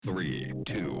Three,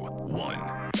 two,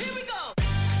 one. Here we go!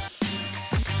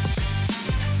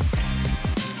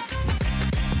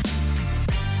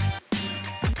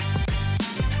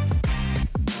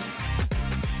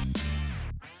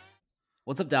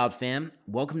 What's up, Dialed fam?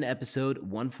 Welcome to episode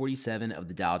 147 of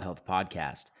the Dialed Health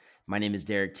Podcast. My name is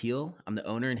Derek Teal. I'm the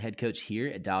owner and head coach here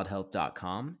at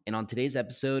dialedhealth.com. And on today's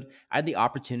episode, I had the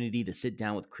opportunity to sit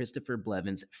down with Christopher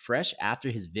Blevins fresh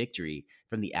after his victory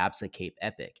from the APSA Cape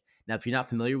Epic. Now, if you're not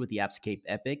familiar with the APSA Cape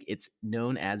Epic, it's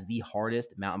known as the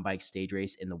hardest mountain bike stage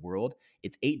race in the world.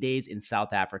 It's 8 days in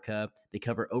South Africa. They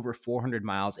cover over 400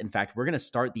 miles. In fact, we're going to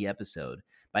start the episode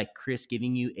by Chris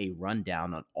giving you a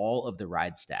rundown on all of the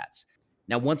ride stats.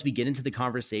 Now, once we get into the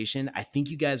conversation, I think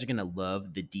you guys are going to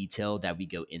love the detail that we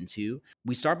go into.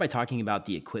 We start by talking about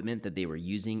the equipment that they were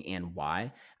using and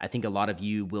why. I think a lot of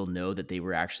you will know that they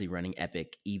were actually running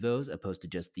Epic Evos opposed to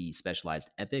just the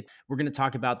Specialized Epic. We're going to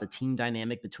talk about the team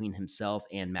dynamic between himself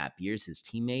and Matt Beers, his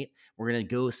teammate. We're going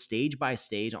to go stage by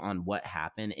stage on what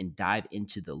happened and dive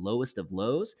into the lowest of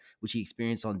lows, which he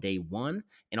experienced on day one,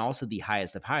 and also the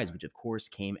highest of highs, which of course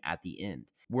came at the end.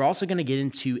 We're also going to get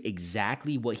into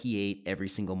exactly what he ate every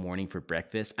single morning for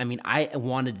breakfast. I mean, I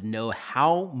wanted to know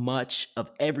how much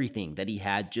of everything that he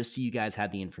had, just so you guys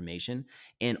had the information,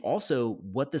 and also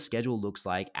what the schedule looks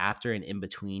like after and in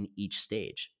between each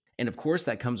stage. And of course,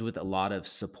 that comes with a lot of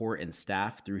support and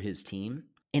staff through his team.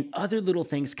 And other little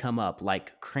things come up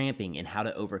like cramping and how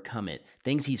to overcome it,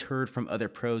 things he's heard from other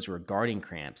pros regarding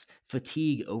cramps,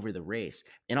 fatigue over the race.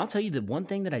 And I'll tell you, the one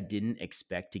thing that I didn't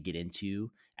expect to get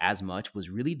into as much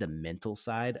was really the mental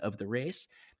side of the race.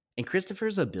 And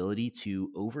Christopher's ability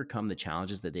to overcome the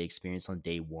challenges that they experienced on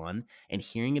day one, and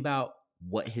hearing about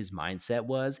what his mindset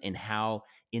was and how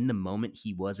in the moment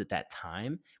he was at that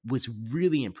time was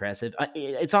really impressive.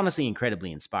 It's honestly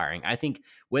incredibly inspiring. I think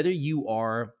whether you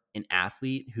are an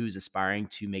athlete who's aspiring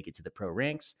to make it to the pro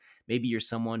ranks, maybe you're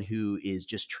someone who is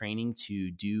just training to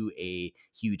do a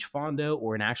huge fondo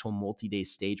or an actual multi-day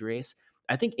stage race,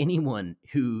 I think anyone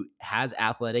who has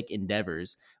athletic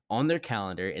endeavors on their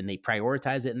calendar and they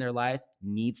prioritize it in their life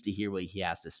needs to hear what he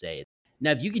has to say.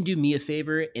 Now, if you can do me a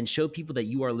favor and show people that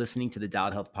you are listening to the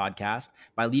Dialed Health Podcast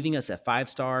by leaving us a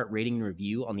 5-star rating and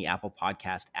review on the Apple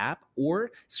Podcast app,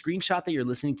 or screenshot that you're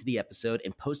listening to the episode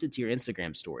and post it to your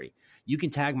Instagram story. You can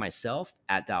tag myself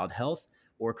at Dialed Health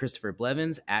or Christopher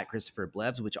Blevins at Christopher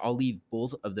Blevs, which I'll leave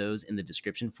both of those in the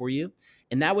description for you.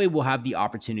 And that way we'll have the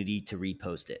opportunity to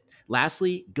repost it.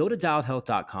 Lastly, go to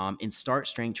dialedhealth.com and start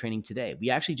strength training today. We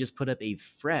actually just put up a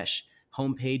fresh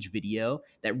homepage video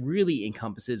that really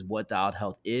encompasses what Dialed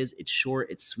Health is. It's short,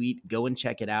 it's sweet. Go and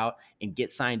check it out and get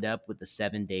signed up with the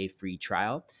 7-day free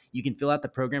trial. You can fill out the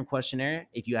program questionnaire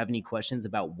if you have any questions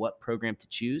about what program to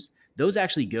choose. Those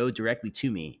actually go directly to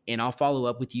me, and I'll follow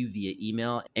up with you via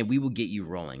email, and we will get you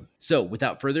rolling. So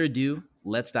without further ado,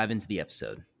 let's dive into the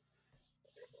episode.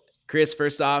 Chris,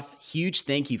 first off, huge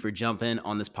thank you for jumping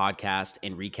on this podcast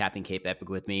and recapping Cape Epic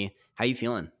with me. How you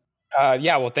feeling?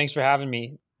 Well, thanks for having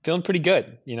me. Feeling pretty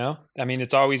good, I mean,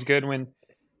 it's always good when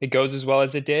it goes as well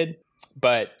as it did,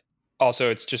 but also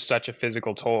it's just such a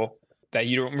physical toll that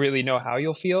you don't really know how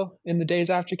you'll feel in the days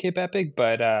after Cape Epic,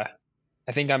 but I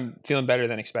think I'm feeling better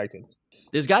than expected.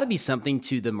 There's got to be something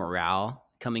to the morale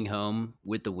coming home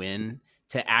with the win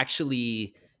to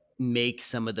actually make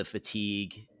some of the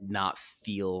fatigue not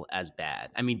feel as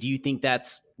bad. I mean, do you think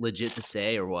that's legit to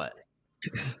say or what?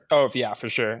 Oh, yeah, for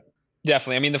sure.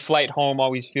 Definitely. I mean, the flight home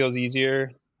always feels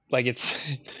easier. Like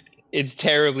it's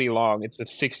terribly long. It's a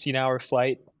 16-hour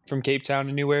flight from Cape Town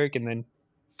to Newark, and then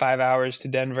 5 hours to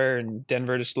Denver, and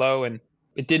Denver to Slough. And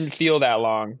it didn't feel that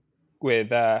long with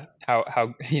how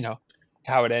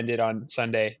it ended on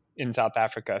Sunday in South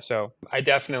Africa. So I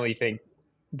definitely think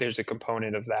there's a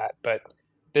component of that. But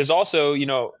there's also,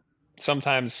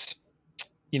 sometimes,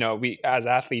 we as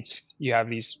athletes, you have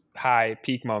these high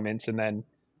peak moments, and then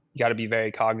you got to be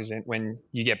very cognizant when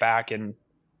you get back and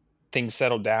things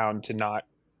settle down to not,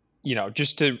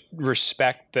 just to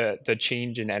respect the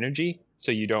change in energy,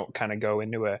 so you don't kind of go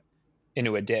into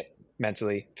a dip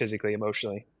mentally, physically,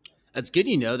 emotionally. That's good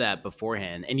you know that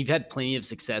beforehand, and you've had plenty of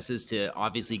successes to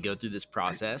obviously go through this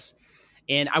process.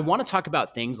 And I want to talk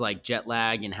about things like jet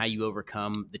lag and how you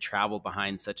overcome the travel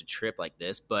behind such a trip like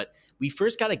this, but we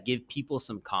first got to give people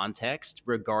some context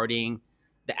regarding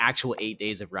the actual 8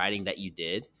 days of riding that you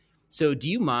did. So do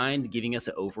you mind giving us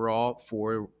an overall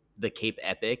for the Cape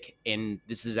Epic? And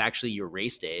this is actually your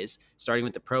race days, starting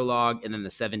with the prologue and then the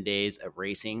 7 days of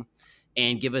racing,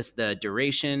 and give us the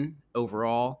duration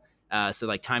overall. So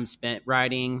like time spent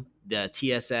riding, the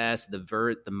TSS, the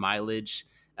vert, the mileage.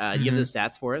 Do you have those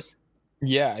stats for us?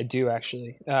 Yeah, I do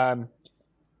actually.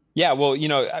 Yeah, well,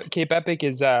 Cape Epic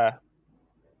is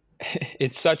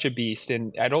it's such a beast,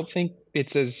 and I don't think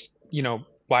it's as,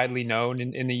 widely known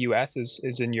in the US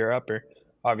as in Europe or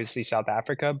obviously South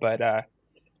Africa, but I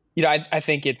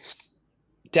think it's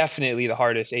definitely the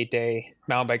hardest 8-day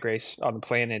mountain bike race on the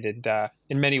planet, and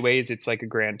in many ways it's like a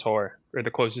grand tour, or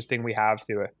the closest thing we have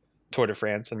to a Tour de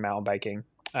France and mountain biking.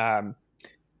 Um,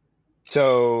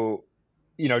 so,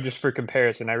 just for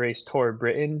comparison, I raced Tour of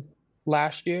Britain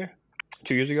last year,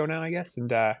 2 years ago now, I guess, and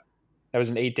that was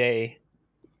an 8-day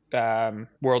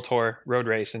World Tour road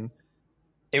race, and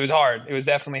it was hard. It was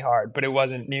definitely hard, but it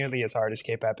wasn't nearly as hard as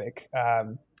Cape Epic.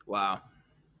 Wow.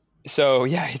 So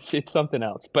yeah, it's something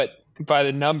else. But by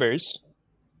the numbers,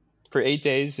 for 8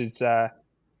 days, it's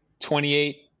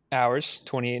 28 hours,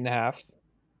 28 and a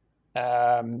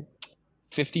half,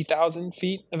 50,000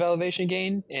 feet of elevation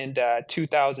gain, and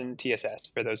 2,000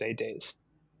 TSS for those 8 days.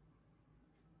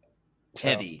 So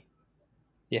Heavy.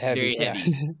 yeah, heavy. Very Yeah.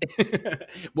 heavy.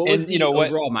 What was And you the know what?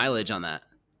 overall mileage on that?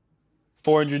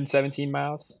 417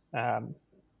 miles.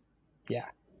 Yeah.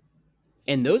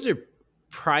 And those are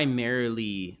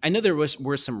primarily, I know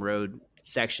were some road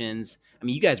sections. I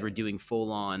mean, you guys were doing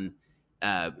full on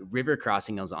river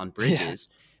crossings on Yeah. bridges.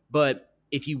 But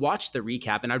if you watch the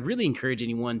recap, and I'd really encourage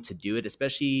anyone to do it,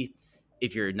 especially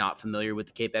if you're not familiar with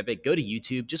the Cape Epic, go to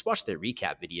YouTube, just watch their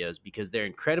recap videos because they're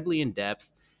incredibly in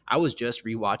depth. I was just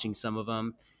rewatching some of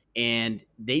them, and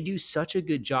they do such a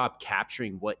good job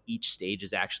capturing what each stage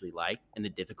is actually like and the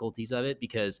difficulties of it.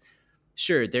 Because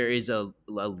sure, there is a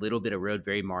little bit of road,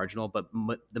 very marginal, but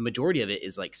the majority of it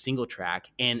is like single track.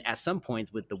 And at some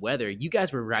points with the weather, you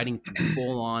guys were riding through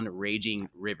full on raging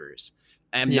rivers.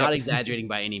 I'm not Yep. exaggerating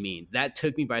by any means. That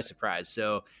took me by surprise.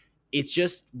 So it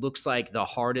just looks like the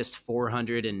hardest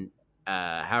 400 and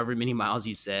however many miles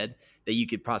you said that you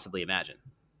could possibly imagine.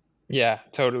 Yeah,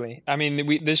 totally. I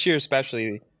mean, this year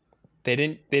especially, they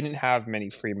didn't have many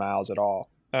free miles at all.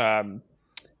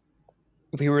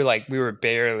 We were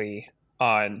barely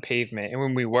on pavement, and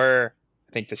when we were,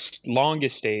 I think the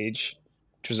longest stage,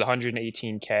 which was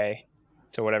 118K,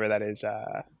 so whatever that is,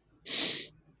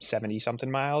 70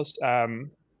 something miles,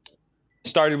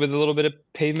 started with a little bit of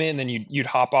pavement, and then you'd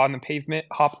hop off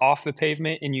the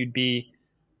pavement, and you'd be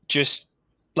just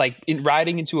like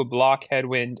riding into a block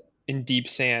headwind in deep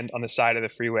sand on the side of the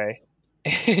freeway,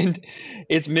 and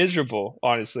it's miserable,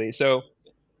 honestly. So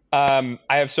I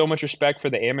have so much respect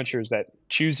for the amateurs that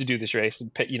choose to do this race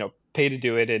and pay to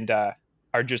do it, and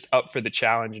are just up for the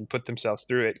challenge and put themselves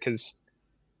through it, because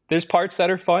there's parts that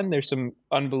are fun. There's some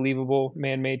unbelievable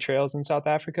man-made trails in South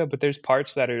Africa, but there's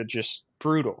parts that are just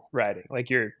brutal riding. Like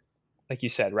you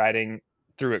said, riding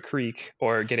through a creek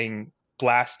or getting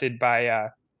blasted by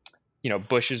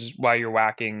bushes while you're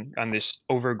whacking on this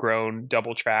overgrown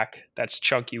double track that's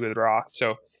chunky with rock.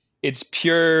 So it's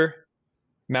pure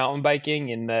mountain biking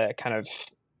in the kind of,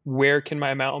 where can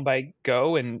my mountain bike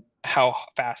go and how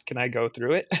fast can I go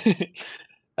through it?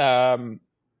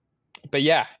 But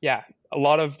yeah, a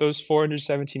lot of those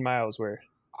 417 miles were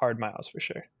hard miles for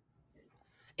sure.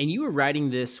 And you were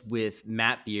riding this with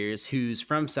Matt Beers, who's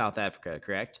from South Africa,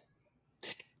 correct?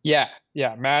 Yeah,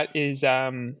 Matt is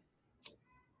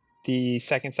the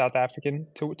second South African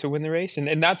to win the race,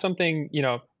 and that's something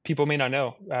people may not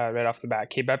know right off the bat.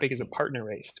 Cape Epic is a partner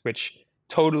race, which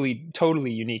totally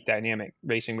unique dynamic,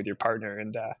 racing with your partner,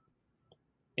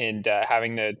 and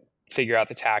having to figure out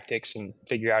the tactics and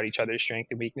figure out each other's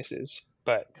strengths and weaknesses.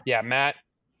 But yeah, Matt,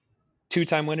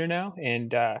 2-time winner now,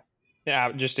 and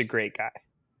yeah, just a great guy.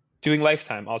 Doing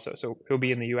Lifetime also, so he'll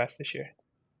be in the US this year.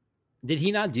 Did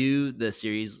he not do the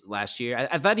series last year?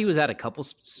 I thought he was at a couple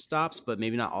stops, but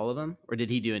maybe not all of them. Or did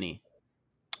he do any?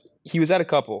 He was at a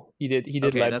couple. He did Okay,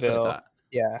 that's what I Leadville. thought.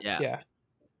 Yeah, Yeah. yeah.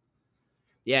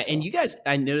 Yeah, and So, you guys,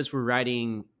 I noticed, were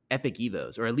riding Epic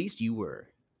Evos, or at least you were.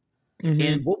 And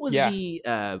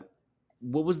yeah.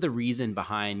 what was the reason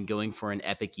behind going for an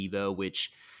Epic Evo,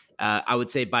 which I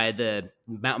would say by the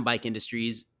mountain bike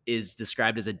industries is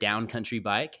described as a downcountry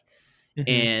bike? hmm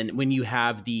And when you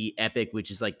have the Epic,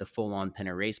 which is like the full on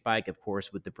Penna race bike, of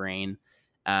course, with the brain,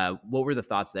 what were the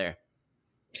thoughts there?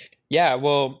 Yeah,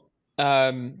 well,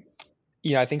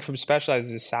 I think from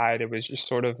Specialized's side, it was just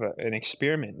sort of an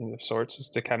experiment of sorts,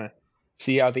 just to kind of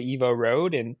see how the Evo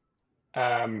rode. And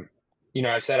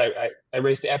I said I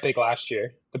raced the Epic last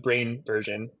year, the Brain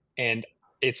version, and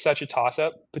it's such a toss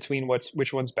up between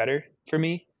which one's better for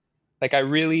me. Like, I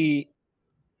really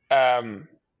um,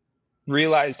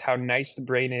 realized how nice the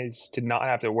Brain is to not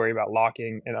have to worry about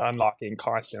locking and unlocking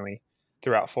constantly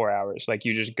throughout 4 hours. Like,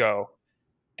 you just go.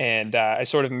 And I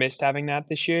sort of missed having that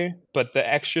this year, but the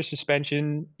extra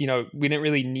suspension, we didn't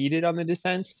really need it on the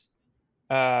descents.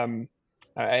 Um,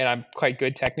 and I'm quite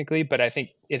good technically, but I think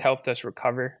it helped us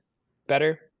recover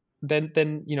better than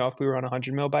if we were on a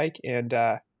 100 mil bike. And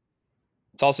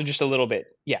it's also just a little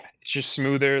bit, it's just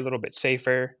smoother, a little bit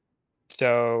safer.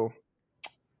 So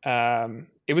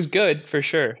it was good for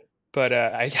sure, but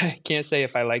I can't say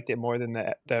if I liked it more than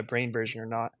the brain version or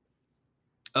not.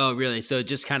 Oh, really? So it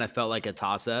just kind of felt like a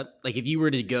toss up. Like if you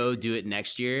were to go do it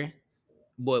next year,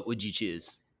 what would you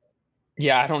choose?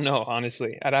 Yeah, I don't know,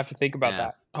 honestly. I'd have to think about Yeah.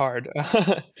 that hard.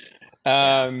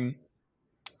 Yeah. um,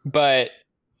 but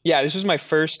yeah, this was my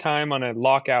first time on a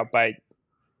lockout bike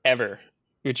ever,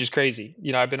 which is crazy.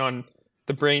 I've been on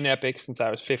the Brain Epic since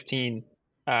I was 15,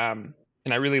 and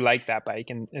I really like that bike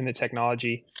and the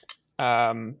technology.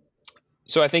 Um,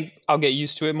 so I think I'll get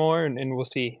used to it more, and we'll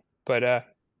see. But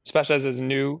Specialized has a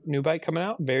new bike coming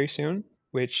out very soon,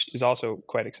 which is also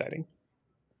quite exciting.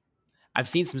 I've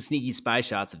seen some sneaky spy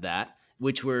shots of that,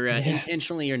 which were Yeah,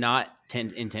 intentionally or not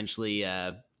intentionally,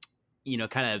 kind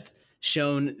of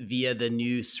shown via the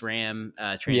new SRAM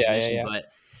yeah, yeah, transmission. yeah.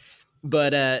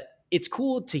 But it's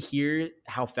cool to hear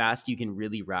how fast you can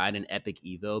really ride an Epic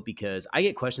Evo, because I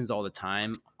get questions all the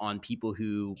time on people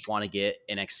who want to get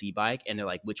an XC bike and they're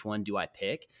like, which one do I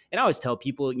pick? And I always tell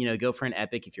people, go for an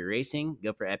Epic if you're racing,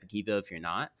 go for Epic Evo if you're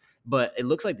not. But it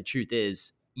looks like the truth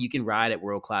is you can ride at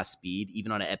world class speed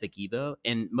even on an Epic Evo,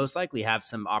 and most likely have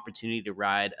some opportunity to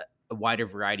ride a wider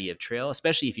variety of trail,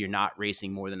 especially if you're not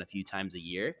racing more than a few times a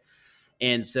year.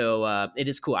 And so it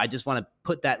is cool. I just want to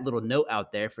put that little note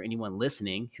out there for anyone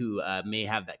listening who may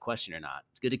have that question or not.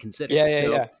 It's good to consider. Yeah, yeah,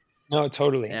 So, yeah. No,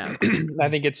 totally. yeah. I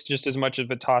think it's just as much of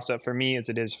a toss up for me as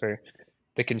it is for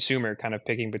the consumer, kind of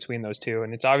picking between those two.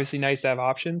 And it's obviously nice to have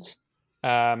options.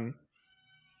 Um,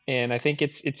 and I think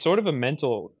it's sort of a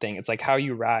mental thing. It's like how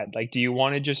you ride. Like, do you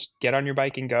want to just get on your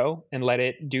bike and go and let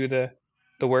it do the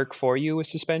work for you with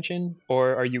suspension,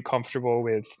 or are you comfortable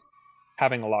with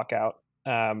having a lockout?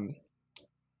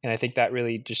 And I think that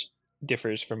really just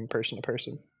differs from person to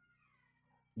person.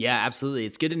 Yeah, absolutely.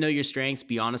 It's good to know your strengths,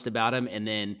 be honest about them, and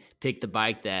then pick the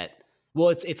bike that, well,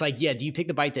 it's like, yeah, do you pick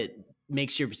the bike that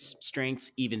makes your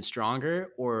strengths even stronger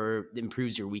or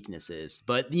improves your weaknesses?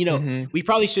 But, Hmm. we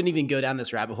probably shouldn't even go down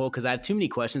this rabbit hole because I have too many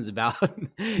questions about Cape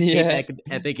Yeah.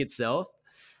 Epic itself.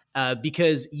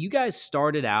 Because you guys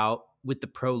started out with the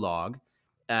prologue,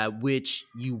 which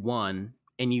you won,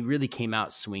 and you really came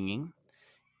out swinging.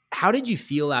 How did you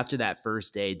feel after that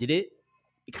first day? Did it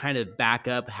kind of back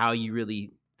up how you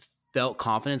really felt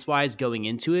confidence wise going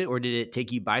into it, or did it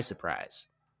take you by surprise?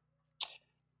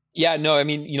 Yeah, no, I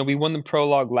mean, we won the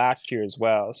prologue last year as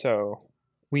well, so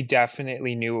we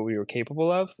definitely knew what we were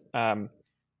capable of. And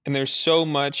there's so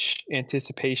much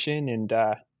anticipation, and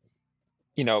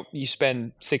you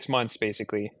spend 6 months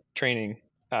basically training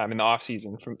in the off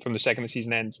season from the second the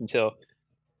season ends until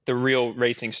the real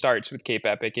racing starts with Cape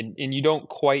Epic, and you don't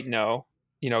quite know.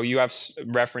 You have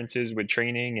references with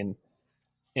training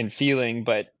and feeling,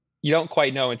 but you don't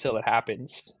quite know until it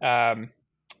happens.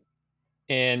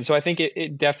 And so I think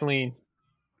it definitely,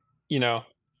 you know,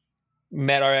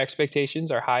 met our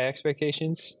expectations, our high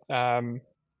expectations. And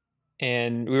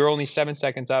we were only 7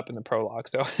 seconds up in the prologue.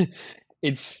 So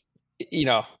it's, we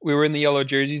were in the yellow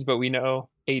jerseys, but we know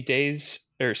 8 days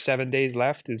or 7 days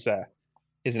left is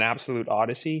an absolute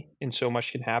odyssey, and so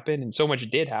much can happen, and so much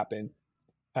did happen.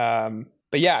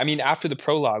 But yeah, I mean, after the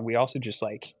prologue, we also just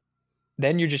like,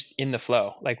 then you're just in the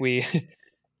flow. Like we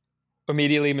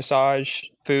immediately massage,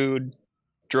 food,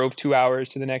 drove 2 hours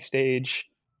to the next stage,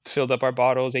 filled up our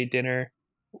bottles, ate dinner,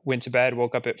 went to bed,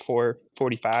 woke up at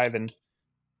 4:45, and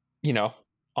you know,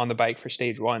 on the bike for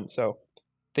stage one. So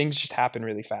things just happen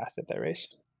really fast at that race.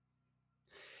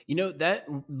 That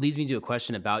leads me to a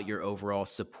question about your overall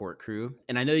support crew.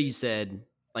 And I know you said,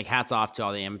 like, hats off to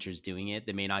all the amateurs doing it.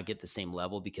 They may not get the same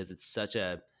level because it's such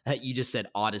a, you just said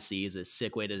odyssey is a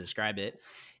sick way to describe it.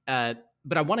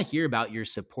 But I want to hear about your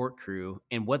support crew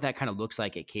and what that kind of looks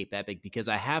like at Cape Epic, because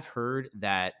I have heard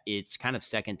that it's kind of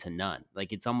second to none.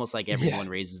 Like, it's almost like Yeah. everyone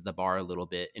raises the bar a little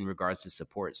bit in regards to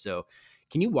support. So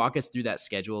can you walk us through that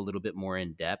schedule a little bit more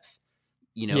in depth?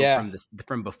 Yeah.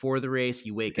 From before the race,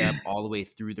 you wake up all the way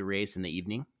through the race in the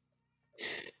evening.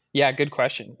 Yeah, good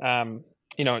question.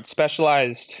 It's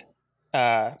Specialized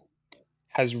uh,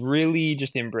 has really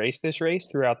just embraced this race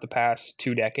throughout the past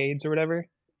 2 decades or whatever.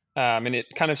 And it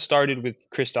kind of started with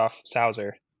Christoph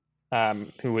Sauser,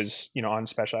 who was, on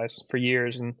Specialized for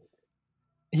years. And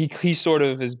he sort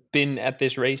of has been at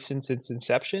this race since its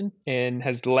inception and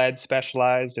has led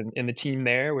Specialized and the team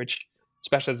there, which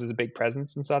Specialized is a big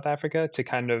presence in South Africa, to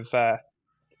kind of,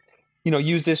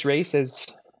 use this race as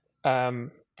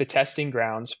the testing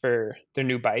grounds for their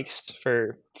new bikes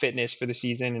for fitness for the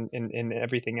season and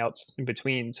everything else in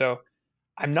between. So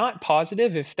I'm not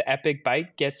positive if the Epic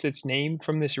bike gets its name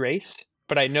from this race,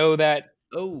 but I know that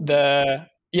Oh, the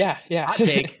yeah. hot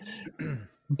take.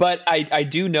 But I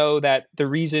do know that the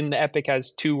reason the Epic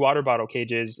has 2 water bottle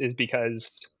cages is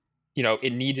because,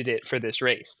 it needed it for this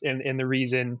race, and the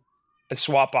reason a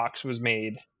swap box was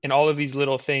made, and all of these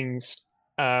little things,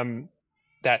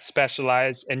 that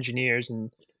specialized engineers and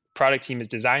product team has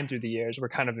designed through the years were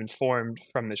kind of informed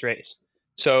from this race.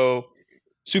 So,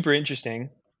 super interesting.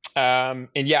 And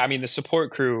yeah, I mean, the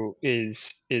support crew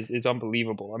is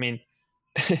unbelievable. I mean,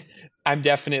 I'm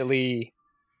definitely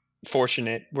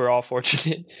fortunate. We're all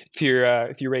fortunate if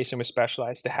you're racing with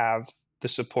Specialized to have the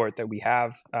support that we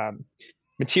have,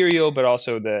 material, but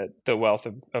also the wealth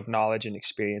of knowledge and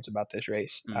experience about this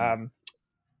race. Mm.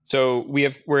 So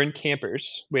we're in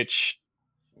campers, which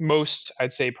most,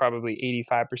 I'd say probably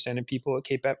 85% of people at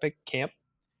Cape Epic camp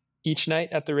each night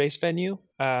at the race venue.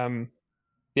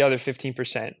 The other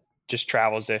 15% just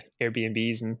travels to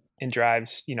Airbnbs and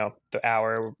drives, the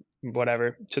hour or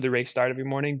whatever to the race start every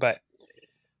morning. But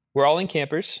we're all in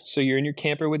campers, so you're in your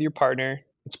camper with your partner.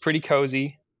 It's pretty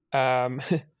cozy.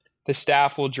 The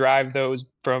staff will drive those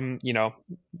from,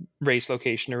 race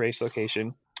location to race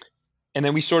location. And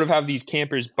then we sort of have these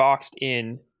campers boxed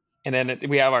in, and then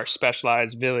we have our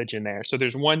Specialized village in there. So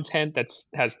there's one tent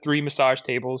has 3 massage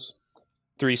tables,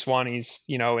 3 Swannies,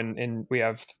 and we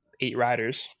have 8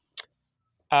 riders.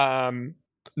 Then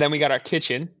we got our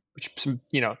kitchen, which some,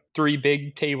 3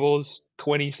 big tables,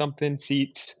 20 something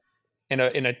seats, in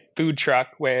a food truck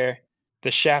where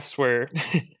the chefs were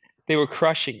they were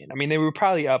crushing it. I mean, they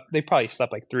probably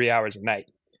slept like 3 hours a night,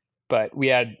 but we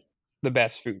had the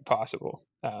best food possible.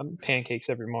 Pancakes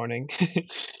every morning,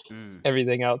 Mm.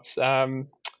 everything else. And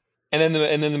then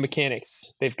the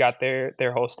mechanics, they've got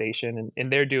their whole station,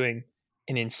 and they're doing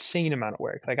an insane amount of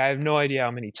work. Like, I have no idea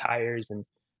how many tires and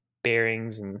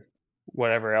bearings and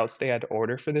whatever else they had to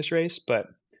order for this race, but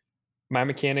my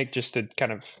mechanic, just to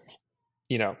kind of,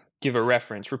 give a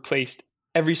reference, replaced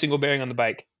every single bearing on the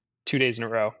bike 2 days in a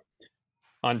row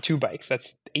on 2 bikes.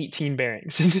 That's 18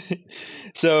 bearings.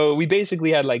 So we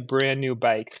basically had like brand new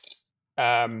bikes,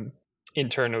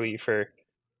 internally for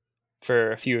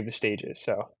a few of the stages.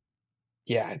 So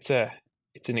yeah, it's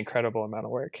an incredible amount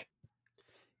of work.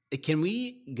 Can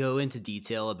we go into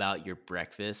detail about your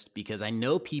breakfast? Because I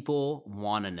know people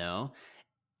want to know.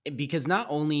 Because not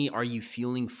only are you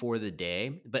fueling for the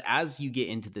day, but as you get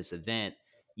into this event,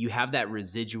 you have that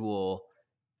residual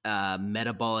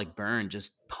metabolic burn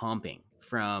just pumping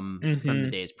from the Hmm.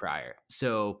 days prior.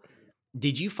 So,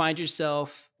 did you find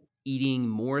yourself eating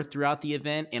more throughout the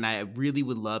event? And I really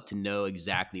would love to know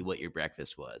exactly what your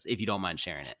breakfast was, if you don't mind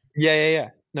sharing it.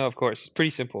 Yeah. No, of course. It's pretty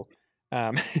simple.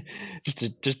 Um, just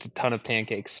a ton of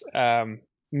pancakes. How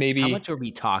Maybe. much are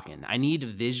we talking? I need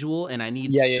visual and I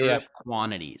need Yeah. syrup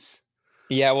quantities.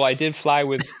 Yeah, well, I did fly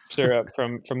with syrup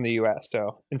from the US,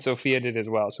 and Sophia did as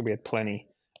well, so we had plenty.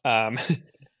 Um, I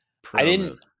Pro didn't.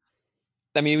 move.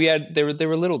 I mean, they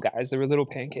were little guys, they were little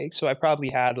pancakes, so I probably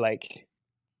had like,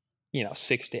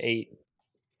 6 to 8.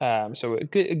 So a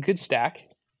good stack,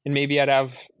 and maybe I'd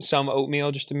have some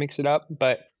oatmeal just to mix it up,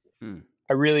 but Hmm.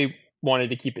 I really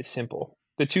wanted to keep it simple.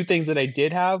 The 2 things that I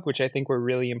did have, which I think were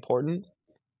really important,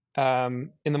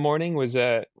 in the morning, was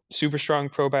a super strong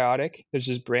probiotic. There's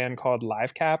this brand called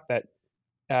Live Cap that,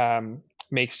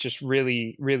 makes just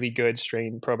really, really good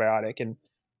strain probiotic, and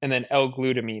then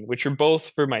L-glutamine, which are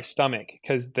both for my stomach,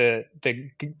 because the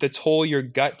toll your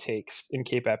gut takes in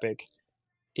Cape Epic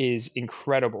is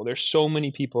incredible. There's so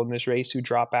many people in this race who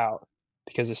drop out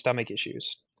because of stomach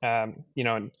issues. And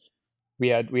we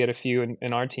had a few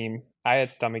in our team. I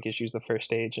had stomach issues the first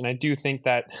stage, and I do think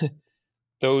that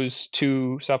those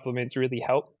 2 supplements really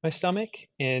help my stomach.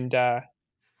 And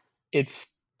it's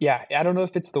yeah, I don't know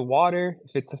if it's the water,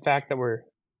 if it's the fact that we're,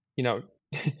 you know,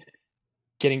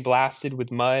 getting blasted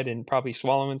with mud and probably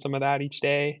swallowing some of that each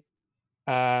day,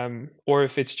 or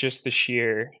if it's just the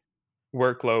sheer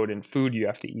workload and food you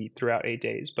have to eat throughout 8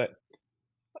 days. But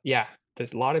yeah,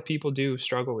 there's a lot of people do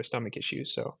struggle with stomach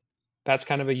issues, so that's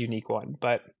kind of a unique one.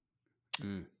 But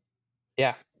Mm.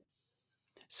 yeah.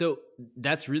 So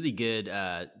that's really good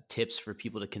tips for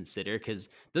people to consider because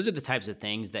those are the types of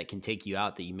things that can take you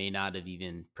out that you may not have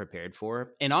even prepared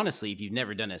for. And honestly, if you've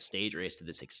never done a stage race to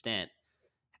this extent,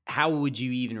 how would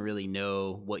you even really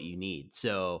know what you need?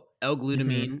 So Hmm.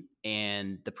 L-glutamine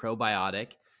and the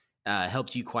probiotic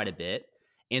helped you quite a bit.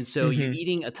 And so you're Hmm.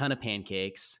 eating a ton of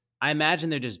pancakes. I imagine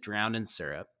they're just drowned in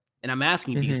syrup. And I'm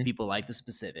asking because Hmm. people like the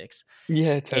specifics.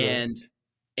 Yeah, totally. And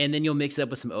And then you'll mix it up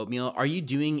with some oatmeal. Are you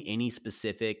doing any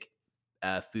specific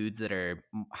foods that are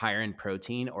higher in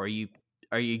protein, or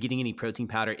are you getting any protein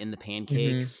powder in the Mm-hmm.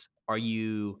 pancakes? Are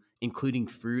you including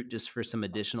fruit just for some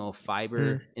additional Mm,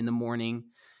 fiber in the morning?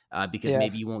 Because yeah.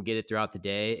 maybe you won't get it throughout the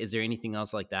day. Is there anything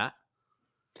else like that?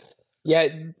 Yeah,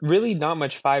 really not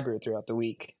much fiber throughout the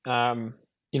week.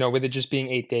 With it just being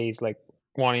 8 days, like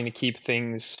wanting to keep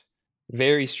things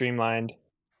very streamlined,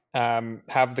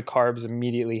 have the carbs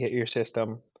immediately hit your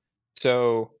system.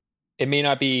 So it may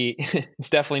not be, it's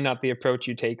definitely not the approach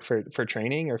you take for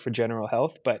training or for general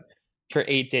health, but for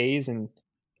 8 days and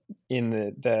in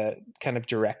the kind of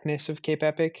directness of Cape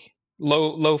Epic,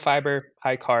 low fiber,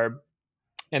 high carb,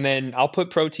 and then I'll put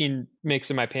protein mix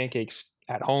in my pancakes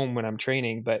at home when I'm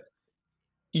training, but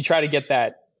you try to get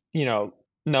that,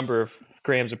 number of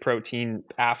grams of protein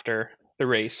after the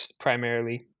race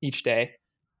primarily each day.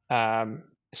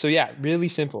 So yeah, really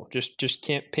simple. Just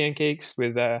can't pancakes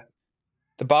with the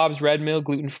Bob's Red Mill,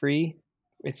 gluten free.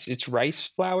 It's rice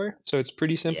flour, so it's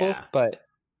pretty simple, Yeah. but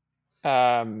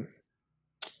um,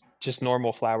 just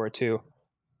normal flour too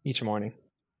each morning.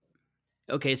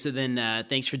 Okay, so then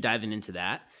thanks for diving into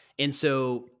that. And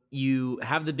so you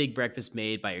have the big breakfast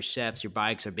made by your chefs. Your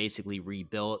bikes are basically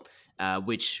rebuilt,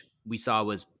 which we saw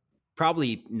was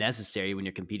probably necessary when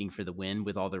you're competing for the win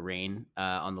with all the rain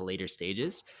on the later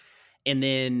stages. And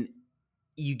then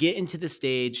you get into the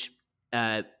stage.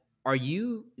 Uh,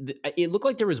 it looked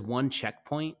like there was one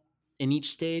checkpoint in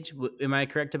each stage. Am I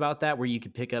correct about that? Where you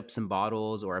could pick up some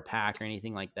bottles or a pack or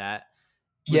anything like that?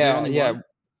 Was there Yeah, only yeah, one?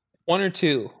 one or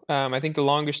two. I think the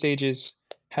longer stages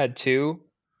had two,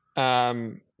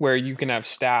 where you can have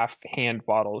staff hand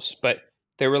bottles, but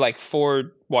there were like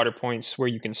four water points where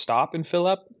you can stop and fill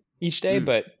up each day, Mm.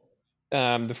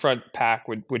 but the front pack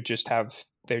would just have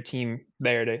their team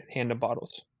there to hand them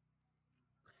bottles.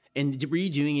 And were you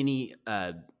doing any?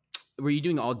 Were you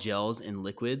doing all gels and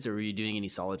liquids, or were you doing any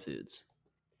solid foods?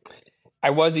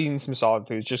 I was eating some solid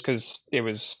foods just because it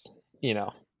was, you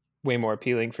know, way more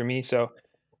appealing for me. So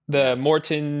the Yeah.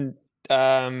 Morton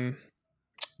um,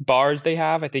 bars they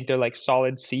have, I think they're like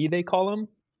solid C, they call them,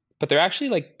 but they're actually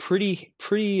like pretty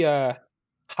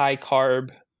high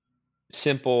carb,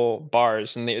 simple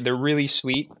bars, and they're really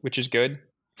sweet, which is good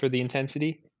for the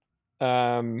intensity.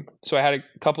 So I had a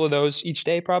couple of those each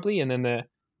day probably, and then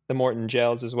the Morton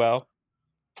gels as well,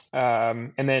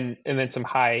 and then some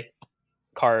high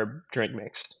carb drink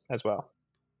mix as well.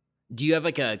 Do you have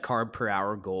like a carb per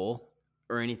hour goal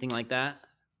or anything like that?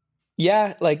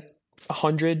 Yeah, like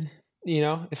 100,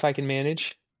 if I can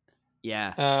manage.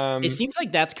 Yeah. It Um, seems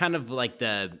like that's kind of like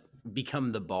the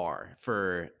become the bar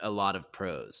for a lot of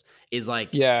pros. Is like,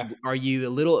 yeah, are you a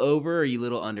little over or are you a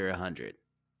little under 100?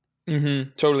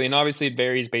 totally. And obviously it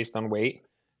varies based on weight.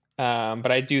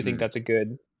 But I do think Mm. that's a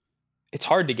good. It's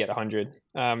hard to get 100,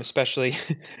 especially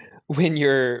when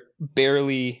you're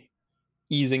barely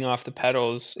easing off the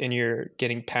pedals and you're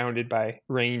getting pounded by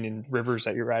rain and rivers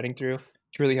that you're riding through.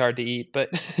 It's really hard to eat, but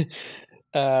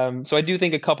so I do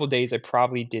think a couple days I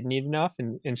probably didn't eat enough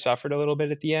and suffered a little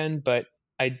bit at the end, but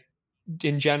I,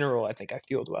 in general, I think I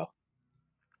fueled well.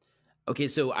 Okay,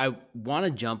 so I want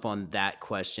to jump on that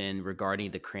question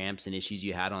regarding the cramps and issues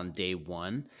you had on day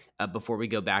one before we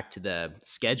go back to the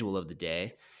schedule of the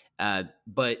day.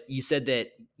 But you said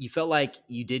that you felt like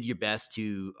you did your best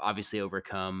to obviously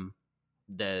overcome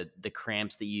the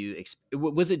cramps that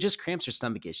was it just cramps or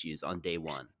stomach issues on day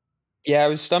one? Yeah, it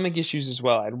was stomach issues as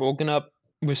well. I'd woken up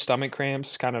with stomach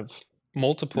cramps kind of Mm.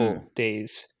 multiple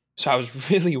days, so I was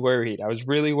really worried. I was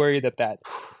really worried that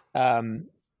um,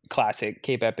 classic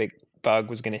Cape Epic bug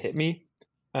was going to hit me.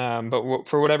 But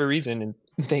for whatever reason, and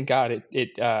thank God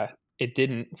it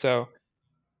didn't. So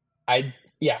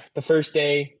yeah, the first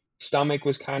day stomach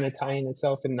was kind of tying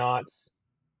itself in knots,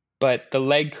 but the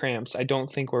leg cramps I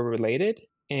don't think were related.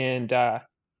 And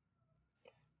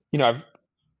you know,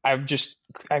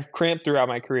 I've cramped throughout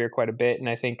my career quite a bit, and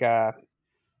I think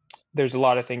there's a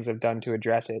lot of things I've done to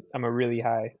address it. I'm a really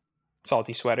high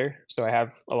salty sweater, so I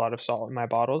have a lot of salt in my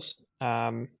bottles.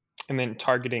 And then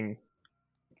targeting,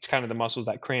 it's kind of the muscles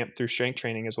that cramp through strength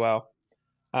training as well.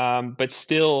 But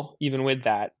still, even with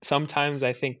that, sometimes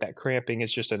I think that cramping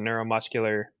is just a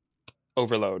neuromuscular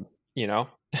overload, you know?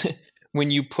 When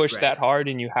you push Right. that hard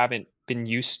and you haven't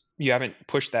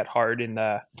pushed that hard in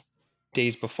the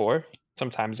days before,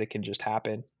 sometimes it can just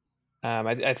happen.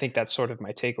 I think that's sort of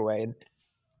my takeaway. And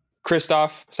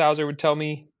Christoph Sauser would tell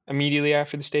me immediately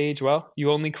after the stage, well,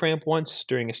 you only cramp once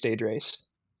during a stage race.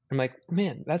 I'm like,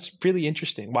 man, that's really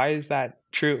interesting. Why is that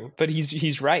true? But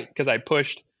he's right, because I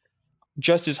pushed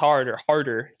just as hard or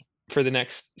harder for the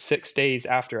next 6 days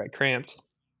after I cramped.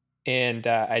 and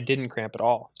I didn't cramp at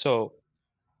all. So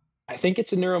I think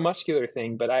it's a neuromuscular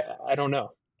thing, but I don't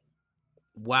know.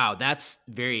 Wow, that's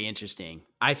very interesting.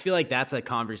 I feel like that's a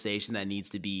conversation that needs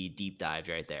to be deep dived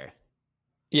right there.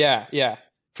 Yeah, yeah,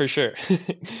 for sure.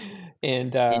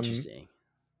 And Interesting.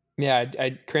 yeah,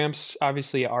 cramps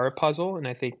obviously are a puzzle, and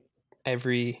I think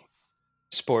every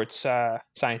sports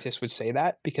scientist would say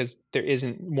that because there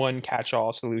isn't one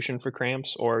catch-all solution for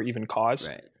cramps or even cause.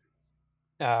 Right.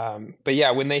 But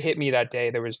yeah, when they hit me that day,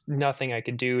 there was nothing I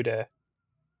could do to,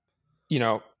 you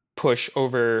know, push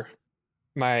over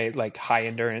my like high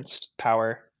endurance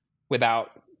power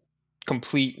without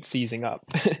complete seizing up.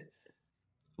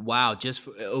 Wow, just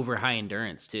over high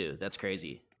endurance too. That's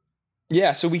crazy.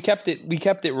 Yeah, so we kept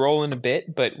it rolling a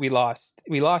bit, but we lost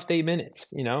 8 minutes,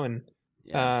 and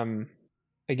Yeah. um,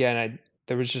 again, I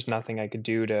there was just nothing I could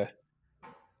do to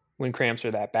when cramps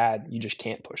are that bad, you just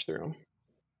can't push through them.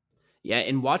 Yeah,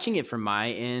 and watching it from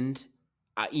my end,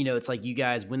 it's like you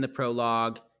guys win the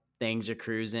prologue, things are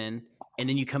cruising, and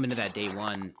then you come into that day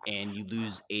one and you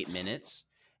lose 8 minutes.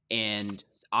 And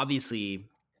obviously,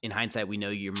 in hindsight, we know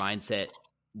your mindset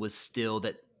was still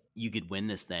that you could win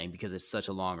this thing because it's such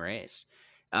a long race.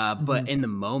 But in the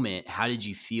moment, how did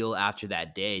you feel after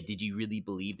that day? Did you really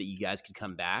believe that you guys could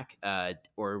come back,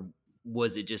 or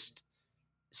was it just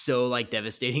so like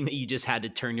devastating that you just had to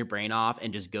turn your brain off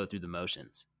and just go through the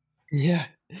motions? Yeah.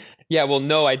 Yeah, well,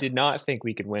 no, I did not think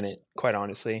we could win it, quite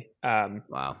honestly.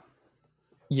 Wow.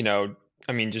 You know,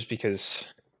 I mean, just because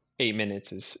 8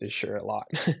 minutes is sure a lot.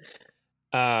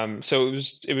 So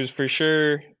it was for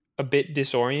sure a bit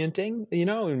disorienting,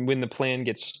 and when the plan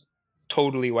gets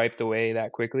totally wiped away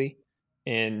that quickly,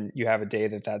 and you have a day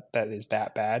that is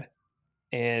that bad,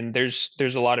 and there's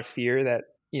a lot of fear that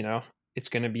it's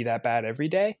going to be that bad every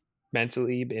day,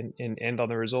 mentally and on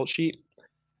the result sheet.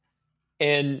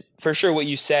 And for sure, what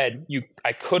you said,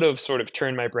 I could have sort of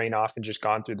turned my brain off and just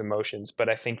gone through the motions, but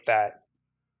I think that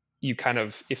you kind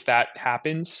of, if that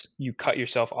happens, you cut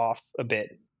yourself off a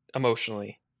bit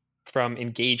emotionally from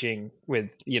engaging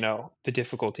with, the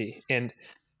difficulty. And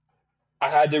I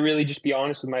had to really just be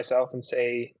honest with myself and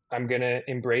say, I'm going to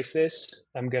embrace this.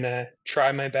 I'm going to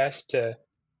try my best to,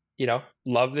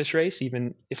 love this race,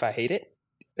 even if I hate it,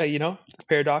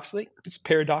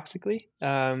 paradoxically.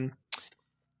 And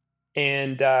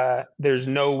there's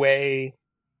no way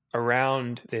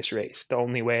around this race. The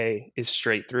only way is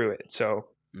straight through it. So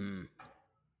Mm.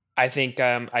 I think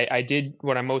I did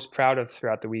what I'm most proud of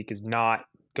throughout the week is not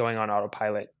going on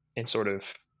autopilot and sort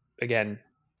of, again,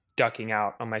 ducking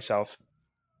out on myself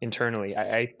internally.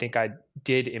 I think I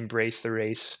did embrace the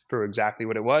race for exactly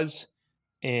what it was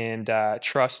and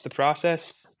trust the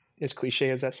process, as cliche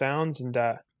as that sounds, and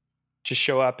just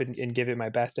show up and give it my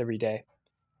best every day.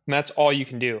 And that's all you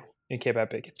can do in Cape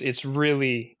Epic. It's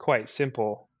really quite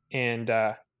simple and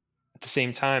at the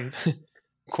same time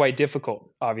quite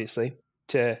difficult, obviously,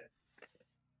 to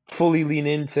fully lean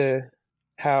into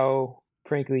how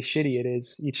frankly shitty it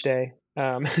is each day.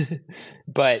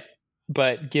 But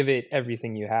give it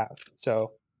everything you have.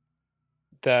 So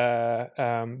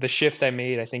the shift I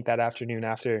made, I think that afternoon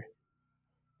after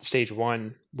stage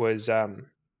one was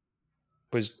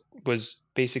was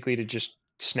basically to just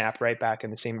snap right back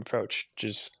in the same approach.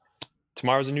 Just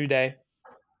tomorrow's a new day.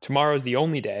 Tomorrow's the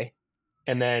only day.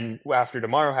 And then after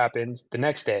tomorrow happens, the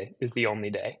next day is the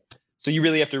only day. So you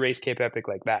really have to race Cape Epic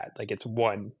like that. Like it's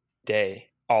one day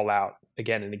all out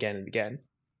again and again and again,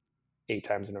 8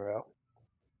 times in a row.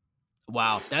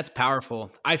 Wow, that's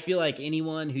powerful. I feel like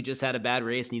anyone who just had a bad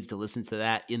race needs to listen to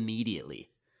that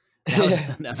immediately. That was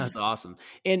Yeah. that was awesome.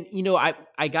 And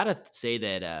I gotta say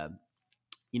that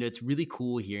it's really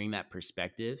cool hearing that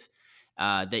perspective,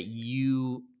 that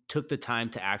you took the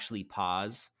time to actually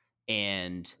pause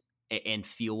and and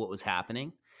feel what was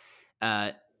happening.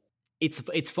 Uh,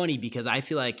 it's funny because I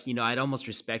feel like I'd almost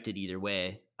respect it either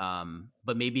way,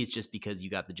 but maybe it's just because you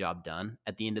got the job done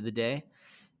at the end of the day.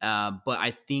 But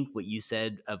I think what you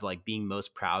said of like being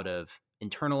most proud of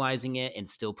internalizing it and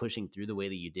still pushing through the way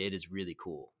that you did is really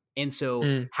cool. And so,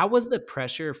 Mm. how was the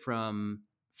pressure from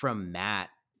Matt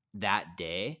that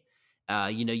day?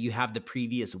 You have the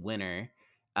previous winner,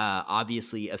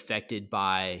 obviously affected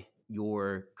by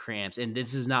your cramps. And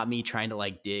this is not me trying to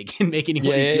like dig and make Yeah,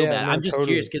 anybody yeah, feel yeah. bad. No, I'm just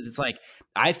curious totally. because it's like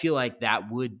I feel like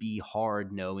that would be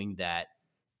hard knowing that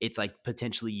it's like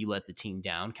potentially you let the team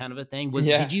down kind of a thing. Did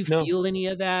Yeah, you no, feel any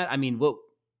of that? I mean, for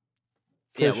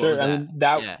what was sure. I that? mean,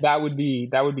 that Yeah. that would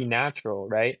be natural,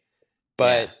 right? Yeah.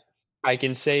 But I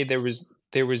can say there was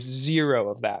zero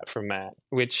of that from Matt,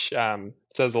 which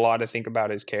says a lot, I think, about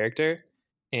his character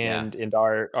Yeah. and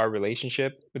our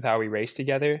relationship with how we race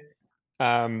together.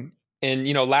 Um, And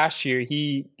last year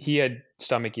he had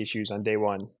stomach issues on day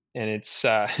one, and it's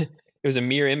it was a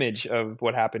mirror image of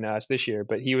what happened to us this year,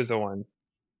 but he was the one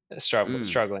Mm,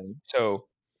 struggling. So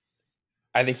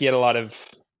I think he had a lot of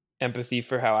empathy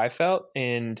for how I felt,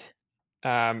 and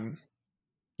um,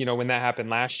 when that happened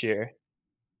last year,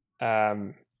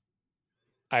 um,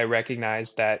 I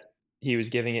recognized that he was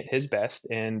giving it his best,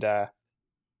 and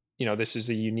this is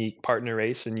a unique partner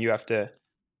race, and you have to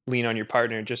lean on your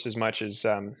partner just as much as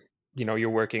you're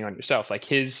working on yourself. Like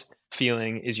his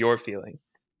feeling is your feeling.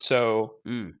 So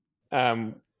mm.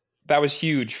 um, that was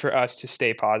huge for us to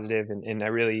stay positive, and I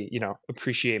really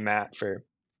appreciate Matt for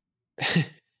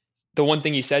the one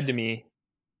thing he said to me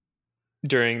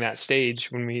during that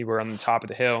stage when we were on the top of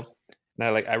the hill. And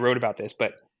I wrote about this,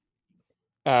 but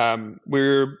we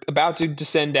were about to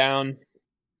descend down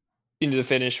into the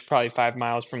finish, probably 5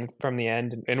 miles from the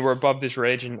end, and we're above this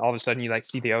ridge, and all of a sudden you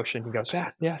see the ocean. He goes,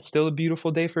 yeah, still a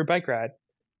beautiful day for a bike ride.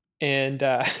 And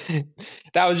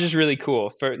that was just really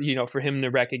cool for him to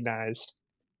recognize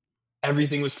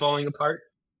everything was falling apart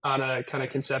on a kind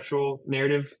of conceptual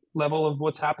narrative level of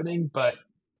what's happening, but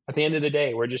at the end of the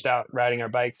day, we're just out riding our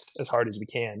bikes as hard as we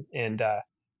can. And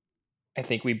I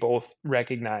think we both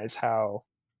recognize how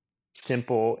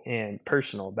simple and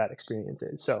personal that experience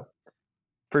is. So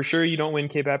for sure, you don't win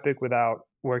Cape Epic without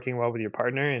working well with your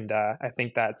partner, and I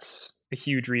think that's a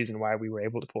huge reason why we were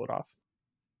able to pull it off.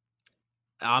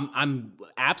 I'm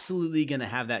absolutely gonna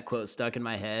have that quote stuck in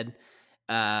my head.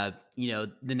 The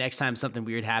next time something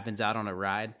weird happens out on a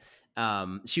ride.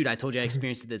 Shoot, I told you I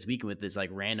experienced it this weekend with this like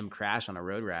random crash on a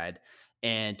road ride,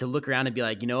 and to look around and be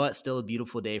like, you know what, still a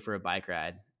beautiful day for a bike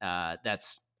ride.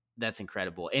 That's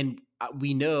incredible, and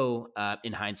we know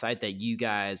in hindsight that you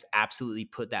guys absolutely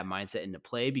put that mindset into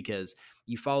play because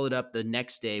you followed up the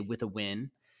next day with a win.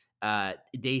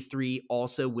 Day 3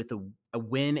 also with a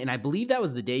win, and I believe that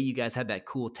was the day you guys had that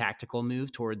cool tactical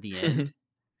move toward the end.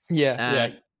 Yeah, Uh, yeah.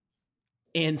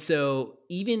 and so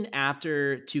even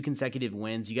after 2 consecutive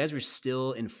wins, you guys were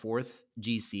still in 4th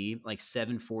GC, like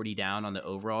 740 down on the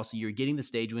overall. So you were getting the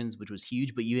stage wins, which was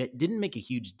huge, but you didn't make a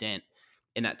huge dent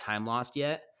in that time lost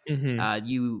yet. Hmm.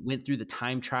 You went through the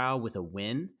time trial with a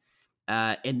win.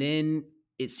 And then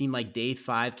it seemed like day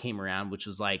 5 came around, which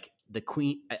was like the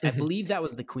queen. I Hmm. believe that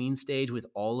was the queen stage with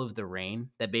all of the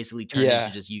rain that basically turned into Yeah.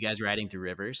 just you guys riding through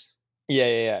rivers.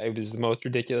 Yeah. It was the most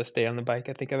ridiculous day on the bike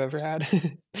I think I've ever had.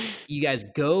 You guys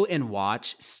go and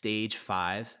watch stage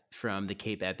 5 from the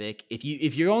Cape Epic. If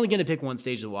you're only going to pick one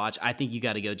stage to watch, I think you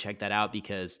got to go check that out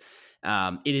because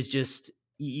it is just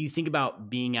you think about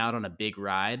being out on a big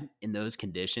ride in those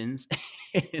conditions,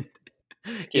 and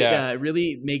it Yeah.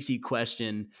 really makes you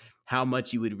question how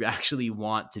much you would actually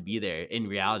want to be there in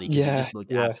reality because it Yeah. just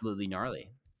looked Yeah. absolutely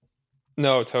gnarly.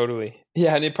 No, totally.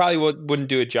 Yeah, and it probably wouldn't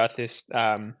do it justice.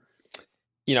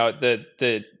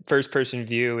 The first person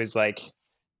view is like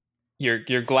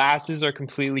your glasses are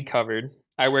completely covered.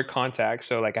 I wear contacts,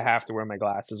 so I have to wear my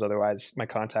glasses, otherwise my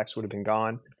contacts would have been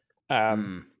gone.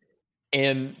 Um, Mm.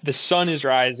 and the sun is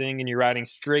rising, and you're riding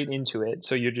straight into it,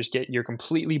 so you're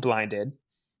completely blinded,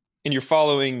 and you're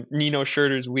following Nino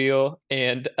Schurter's wheel,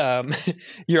 and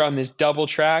you're on this double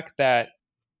track that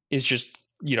is just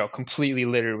completely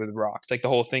littered with rocks. Like the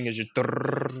whole thing is just,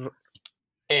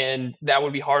 and that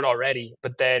would be hard already.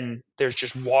 But then there's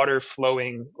just water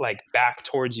flowing back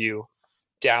towards you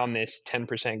down this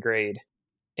 10% grade,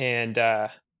 and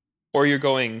or you're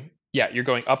going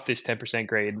up this 10%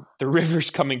 grade. The river's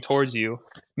coming towards you,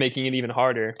 making it even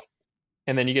harder.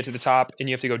 And then you get to the top, and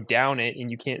you have to go down it, and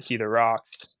you can't see the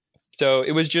rocks. So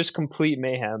it was just complete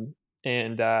mayhem.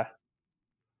 And I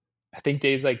think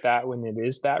days like that, when it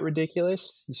is that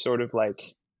ridiculous, you sort of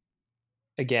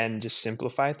again, just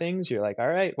simplify things. You're like, all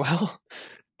right, well,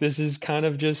 this is kind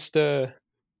of just a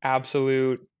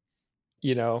absolute,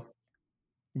 you know,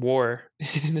 war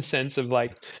in the sense of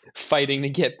fighting to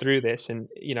get through this. And,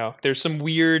 there's some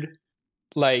weird,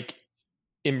 like,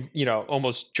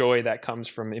 almost joy that comes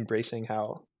from embracing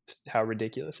how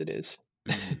ridiculous it is.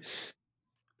 Mm.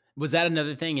 Was that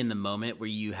another thing in the moment where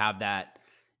you have that?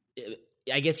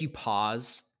 I guess you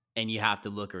pause and you have to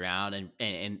look around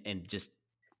and just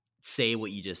say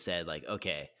what you just said. Like,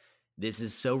 okay, this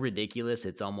is so ridiculous,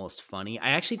 it's almost funny.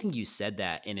 I actually think you said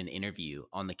that in an interview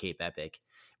on the Cape Epic,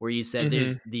 where you said Hmm.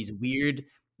 there's these weird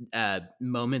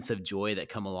moments of joy that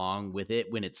come along with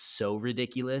it when it's so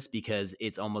ridiculous because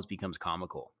it's almost becomes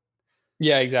comical.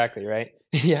 Yeah, exactly. Right.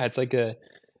 Yeah. It's like the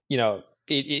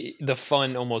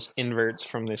fun almost inverts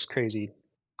from this crazy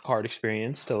hard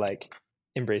experience to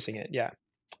embracing it. Yeah.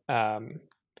 Um,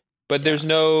 but Yeah.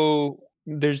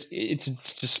 it's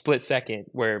just a split second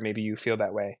where maybe you feel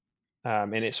that way.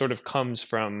 And it sort of comes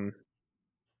from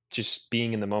just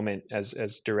being in the moment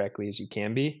as directly as you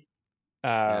can be.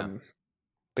 Yeah.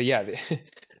 But yeah,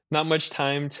 not much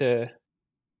time to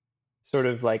sort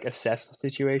of like assess the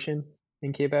situation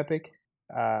in Cape Epic.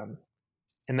 Um,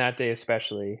 and that day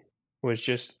especially was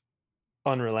just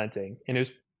unrelenting. And it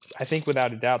was, I think,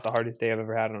 without a doubt, the hardest day I've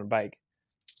ever had on a bike.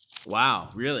 Wow,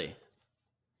 really?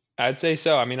 I'd say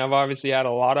so. I mean, I've obviously had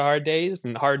a lot of hard days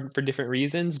and hard for different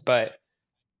reasons, but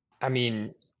I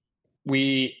mean,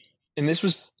 we, and this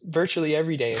was virtually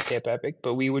every day at Cape Epic,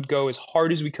 but we would go as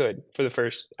hard as we could for the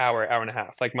first hour, hour and a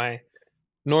half. Like my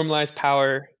normalized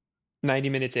power 90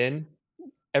 minutes in,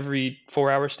 every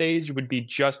 4 hour stage would be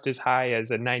just as high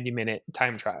as a 90-minute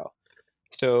time trial.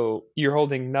 So you're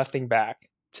holding nothing back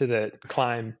to the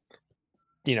climb,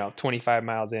 25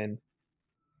 miles in.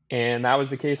 And that was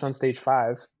the case on stage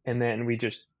 5. And then we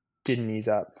just didn't ease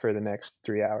up for the next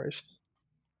 3 hours.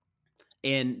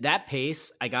 And that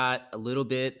pace, I got a little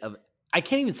bit of, I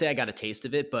can't even say I got a taste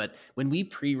of it, but when we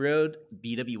pre-rode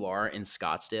BWR in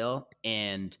Scottsdale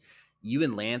and you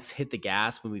and Lance hit the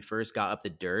gas when we first got up the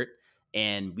dirt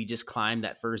and we just climbed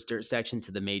that first dirt section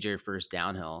to the major first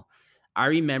downhill, I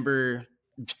remember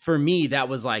for me, that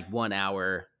was like 1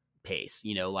 hour pace,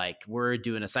 like we're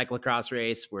doing a cyclocross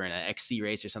race, we're in an XC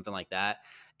race or something like that.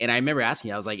 And I remember asking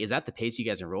you, I was like, is that the pace you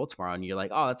guys enroll tomorrow? And you're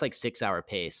like, oh, that's like 6 hour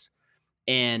pace.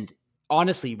 And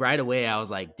honestly, right away, I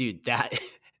was like, dude,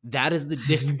 that is the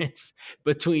difference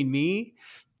between me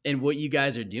and what you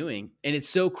guys are doing. And it's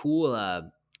so cool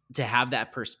to have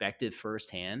that perspective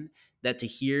firsthand, that to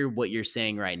hear what you're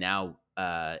saying right now,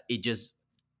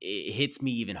 it hits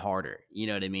me even harder. You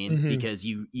know what I mean? Hmm. Because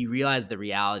you realize the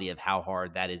reality of how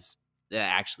hard that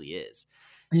actually is.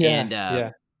 Yeah, And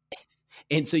yeah.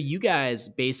 and so you guys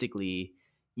basically,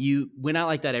 you went out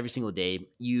like that every single day.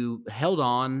 You held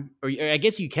on, or I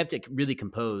guess you kept it really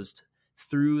composed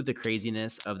through the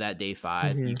craziness of that day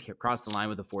 5. Hmm. You crossed the line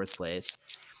with the 4th place.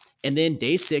 And then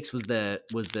day 6 was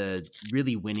the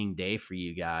really winning day for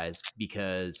you guys,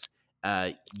 because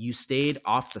you stayed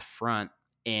off the front.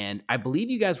 And I believe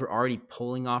you guys were already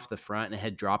pulling off the front and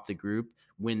had dropped the group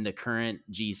when the current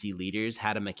GC leaders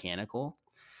had a mechanical.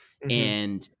 Hmm.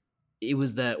 And it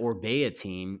was the Orbea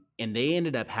team, and they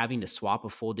ended up having to swap a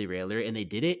full derailleur, and they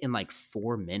did it in like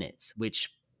 4 minutes,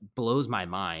 which blows my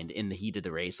mind in the heat of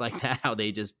the race like that, how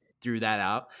they just threw that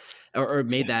out, or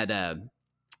made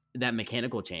that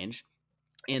mechanical change.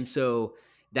 And so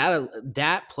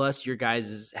that plus your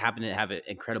guys happen to have an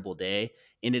incredible day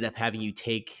ended up having you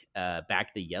take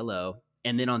back the yellow.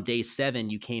 And then on day 7,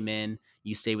 you came in,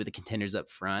 you stayed with the contenders up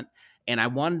front. And I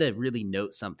wanted to really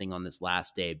note something on this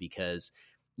last day, because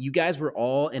you guys were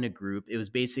all in a group. It was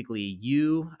basically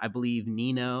you, I believe,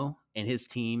 Nino and his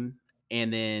team.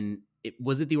 And then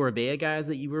was it the Orbea guys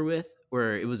that you were with,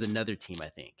 or it was another team, I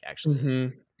think, actually. Hmm.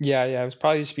 Yeah, yeah. It was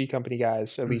probably the speed company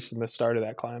guys, at least in the start of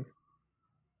that climb.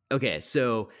 Okay,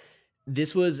 so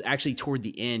this was actually toward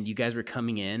the end. You guys were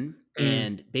coming in, Mm.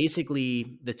 and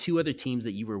basically the 2 other teams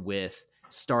that you were with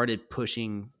started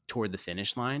pushing toward the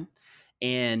finish line.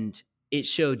 And it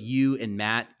showed you and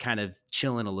Matt kind of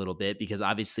chilling a little bit, because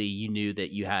obviously you knew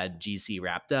that you had GC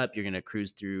wrapped up. You're going to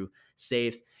cruise through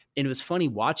safe. And it was funny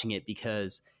watching it,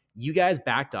 because you guys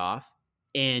backed off,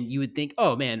 and you would think,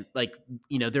 oh man, like,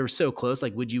 they were so close.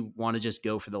 Like, would you want to just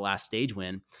go for the last stage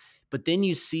win? But then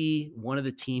you see one of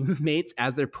the teammates,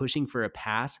 as they're pushing for a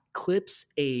pass, clips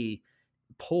a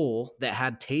pole that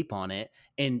had tape on it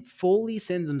and fully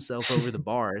sends himself over the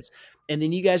bars. And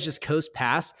then you guys just coast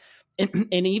past.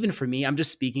 And even for me, I'm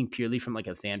just speaking purely from like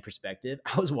a fan perspective.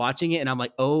 I was watching it and I'm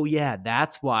like, oh yeah,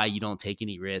 that's why you don't take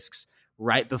any risks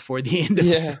right before the end of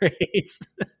Yeah, the race.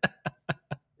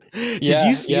 Did you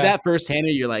yeah, see yeah. that firsthand, or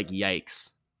you're like,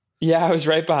 yikes? Yeah, I was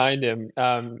right behind him.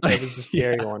 It was a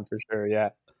scary Yeah. one for sure, yeah.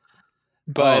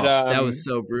 But, Oh, that was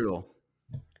so brutal.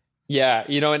 yeah,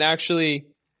 and actually,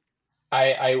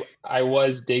 I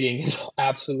was digging as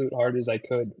absolute hard as I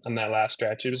could on that last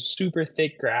stretch. It was super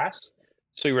thick grass,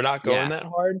 so we were not going Yeah. that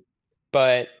hard,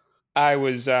 but I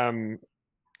was, um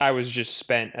I was just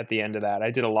spent at the end of that.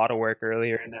 I did a lot of work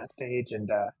earlier in that stage, and,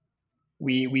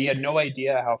 we had no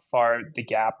idea how far the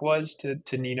gap was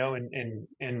to Nino and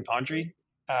Andre,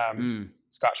 Mm.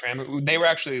 Scott Schramm. They were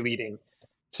actually leading.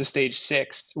 So stage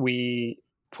 6, we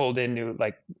pulled into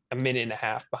like a minute and a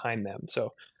half behind them.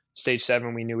 So stage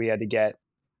 7, we knew we had to get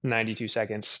 92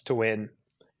 seconds to win,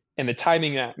 and the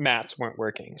timing mats weren't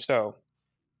working. So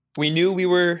we knew we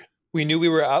were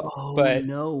up, Oh, but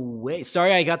no way.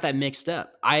 Sorry, I got that mixed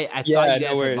up. I thought yeah, you no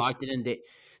guys had worries. locked it in date.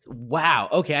 Wow.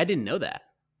 Okay, I didn't know that.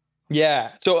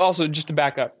 Yeah. So also just to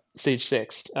back up stage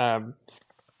 6,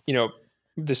 you know,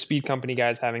 the speed company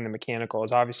guys having the mechanical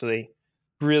is obviously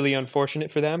really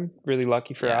unfortunate for them, really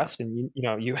lucky for Yeah. us. And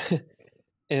you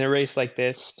in a race like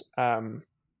this,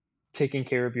 taking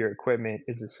care of your equipment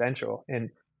is essential. And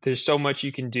there's so much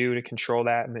you can do to control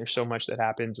that, and there's so much that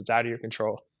happens that's out of your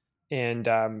control. And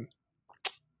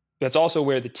that's also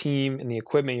where the team and the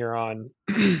equipment you're on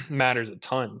matters a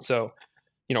ton. So,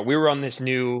 we were on this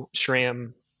new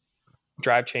SRAM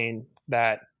drive chain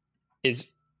that is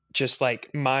just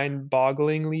like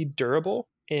mind-bogglingly durable.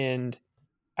 And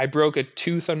I broke a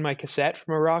tooth on my cassette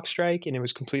from a rock strike, and it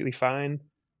was completely fine.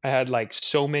 I had like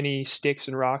so many sticks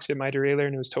and rocks in my derailleur,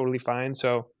 and it was totally fine.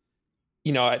 So,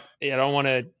 I don't want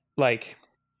to like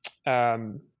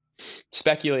um,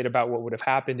 speculate about what would have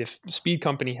happened if Speed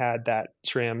Company had that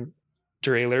SRAM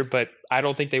derailleur, but I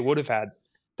don't think they would have had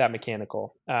that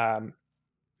mechanical.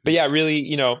 But yeah,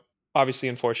 really, obviously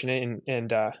unfortunate,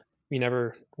 and we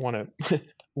never want to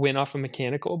win off a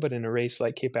mechanical, but in a race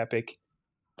like Cape Epic,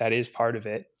 that is part of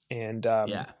it. And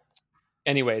Yeah.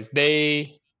 anyways,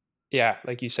 yeah,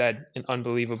 like you said, an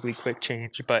unbelievably quick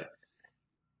change. But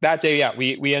that day, yeah,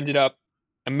 we ended up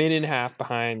a minute and a half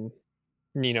behind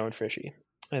Nino and Fishy.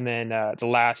 And then the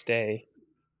last day,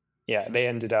 yeah, they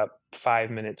ended up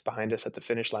 5 minutes behind us at the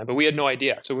finish line, but we had no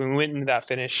idea. So when we went into that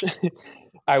finish,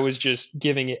 I was just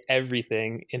giving it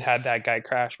everything and had that guy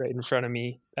crash right in front of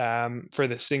me for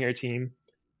the Singer team.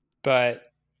 But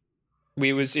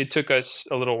it took us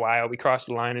a little while. We crossed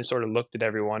the line and sort of looked at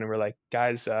everyone and we're like,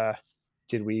 guys,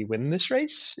 did we win this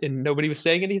race? And nobody was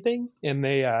saying anything. And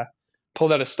they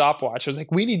pulled out a stopwatch. I was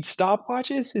like, we need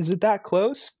stopwatches? Is it that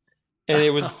close? And it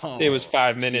was Oh,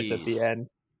 5 minutes at jeez. the end.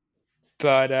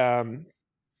 But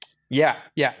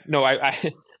yeah. No,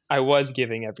 I was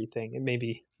giving everything. It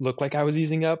maybe looked like I was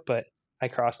easing up, but I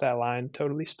crossed that line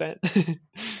totally spent.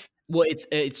 Well,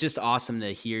 it's just awesome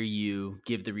to hear you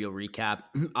give the real recap.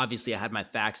 Obviously, I had my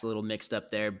facts a little mixed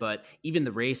up there, but even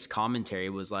the race commentary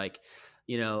was like,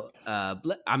 I'm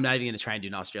not even going to try and do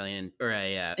an Australian or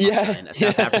Yeah. a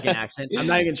South African Yeah. accent. I'm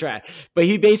not even trying. But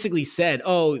he basically said,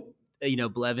 "Oh,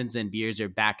 Blevins and Beers are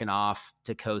backing off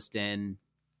to coast in,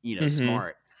 hmm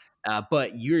smart."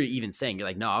 But you're even saying you're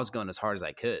like, "No, I was going as hard as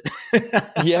I could."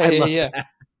 Yeah, I yeah, love yeah. that.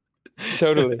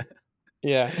 Totally.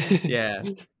 Yeah. Yeah.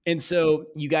 And so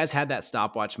you guys had that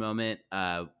stopwatch moment.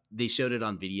 They showed it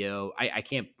on video. I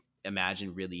can't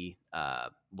imagine really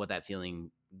what that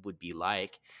feeling would be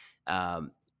like.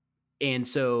 Um, and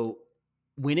so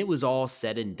when it was all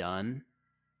said and done,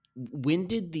 when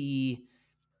did the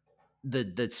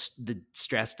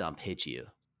stress dump hit you?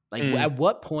 Like Mm. at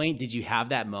what point did you have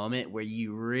that moment where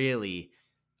you really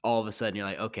all of a sudden you're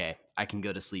like, okay, I can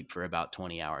go to sleep for about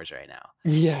 20 hours right now?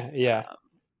 Yeah, yeah. Um,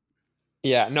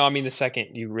 Yeah, no, I mean, the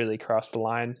second you really cross the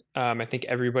line, I think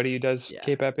everybody who does yeah.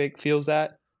 Cape Epic feels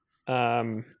that,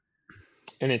 um,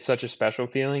 and it's such a special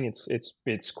feeling.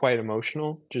 It's quite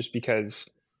emotional, just because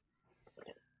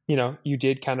you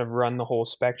did kind of run the whole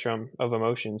spectrum of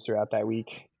emotions throughout that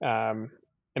week, and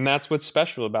that's what's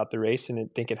special about the race. And I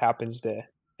think it happens to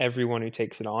everyone who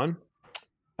takes it on.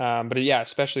 But yeah,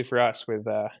 especially for us with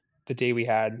the day we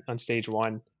had on stage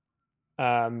one.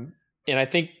 Um, and I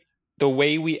think the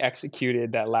way we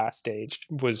executed that last stage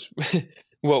was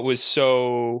what was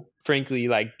so frankly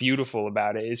like beautiful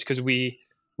about it, is because we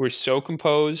were so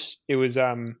composed. It was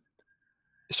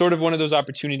sort of one of those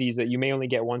opportunities that you may only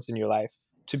get once in your life,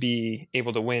 to be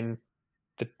able to win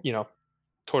the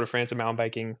Tour de France and mountain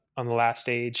biking on the last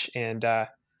stage, and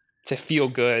to feel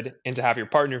good and to have your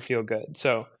partner feel good.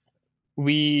 So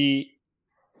we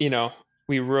you know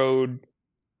we rode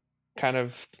kind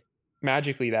of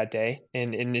magically that day,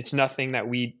 and it's nothing that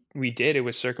we did. It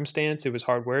was circumstance, it was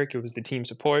hard work, it was the team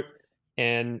support,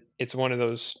 and it's one of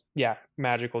those, yeah,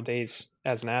 magical days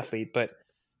as an athlete. But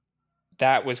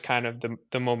that was kind of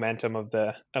the momentum of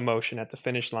the emotion at the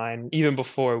finish line, even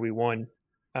before we won.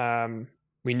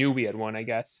 We knew we had won, I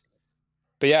guess.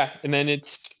 But yeah, and then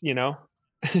it's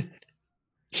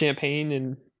champagne,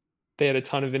 and they had a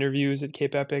ton of interviews at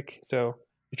Cape Epic, so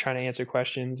you're trying to answer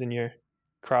questions and you're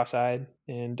cross-eyed,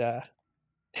 and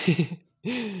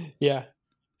yeah,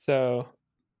 so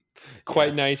quite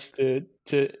Yeah. nice to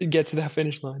get to that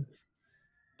finish line.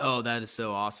 Oh, that is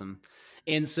so awesome.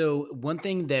 And so, one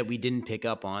thing that we didn't pick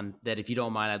up on, that if you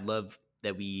don't mind, I'd love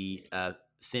that we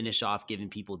finish off giving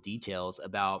people details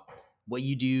about what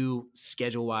you do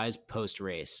schedule wise post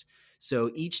race.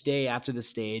 So, each day after the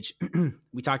stage,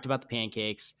 we talked about the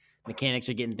pancakes, mechanics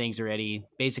are getting things ready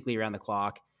basically around the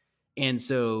clock. And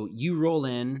so, you roll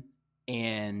in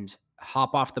and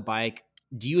hop off the bike.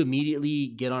 Do you immediately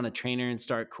get on a trainer and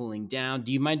start cooling down?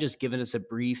 Do you mind just giving us a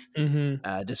brief hmm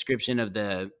description of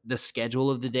the schedule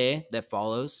of the day that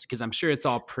follows? Because I'm sure it's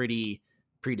all pretty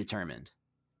predetermined.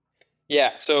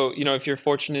 Yeah. So, if you're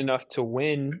fortunate enough to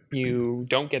win, you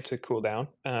don't get to cool down.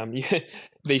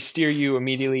 They steer you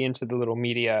immediately into the little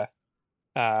media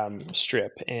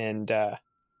strip, and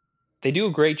they do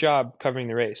a great job covering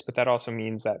the race. But that also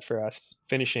means that for us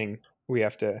finishing, we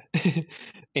have to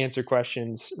answer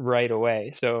questions right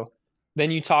away. So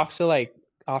then you talk to like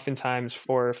oftentimes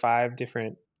 4 or 5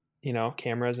 different,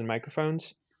 cameras and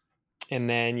microphones, and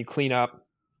then you clean up.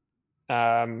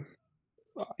 Um,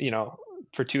 you know,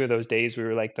 for 2 of those days, we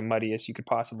were like the muddiest you could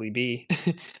possibly be.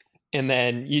 And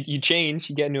then you change,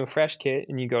 you get into a fresh kit,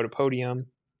 and you go to podium,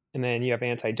 and then you have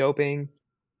anti-doping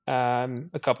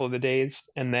a couple of the days,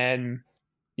 and then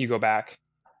you go back.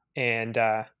 And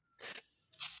I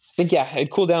think, yeah,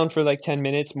 it'd cool down for like 10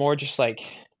 minutes, more just like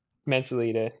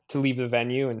mentally to leave the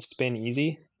venue and spin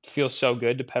easy. It feels so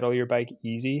good to pedal your bike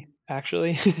easy,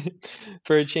 actually,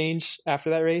 for a change after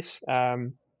that race.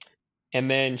 And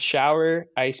then shower,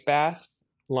 ice bath,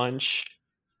 lunch,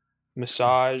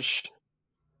 massage,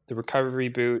 the recovery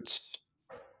boots.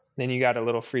 Then you got a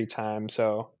little free time.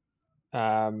 So,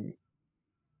 um,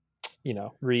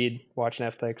 read, watch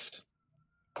Netflix,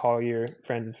 call your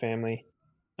friends and family,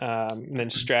 and then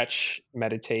stretch,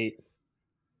 meditate,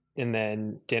 and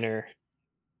then dinner.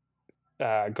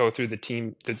 Go through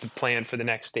the plan for the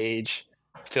next stage,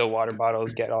 fill water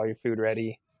bottles, get all your food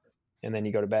ready, and then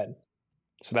you go to bed.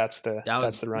 So that's the That that's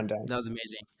was the rundown. that was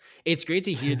amazing. It's great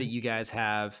to hear that you guys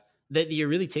have that you're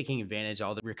really taking advantage of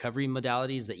all the recovery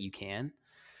modalities that you can,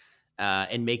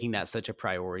 and making that such a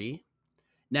priority.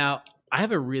 Now, I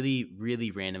have a really, really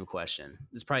random question.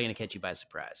 This is probably going to catch you by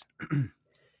surprise. Do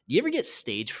you ever get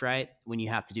stage fright when you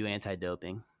have to do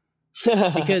anti-doping?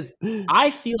 Because I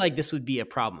feel like this would be a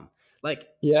problem. Like,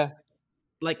 Yeah,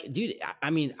 dude, I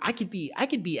mean, I could be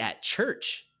at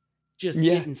church just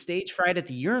yeah, getting stage fright at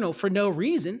the urinal for no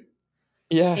reason,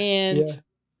 yeah, and yeah,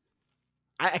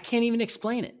 I can't even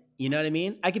explain it. You know what I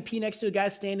mean? I could pee next to a guy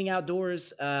standing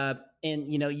outdoors, and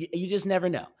you just never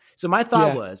know. So my thought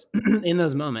yeah, was, in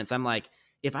those moments, I'm like,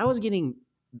 if I was going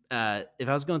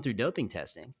through doping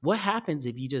testing, what happens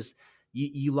if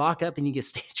you lock up and you get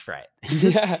stage fright? Is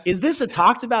this yeah. is this a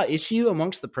talked about issue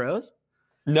amongst the pros?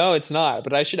 No, it's not.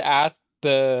 But I should ask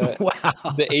the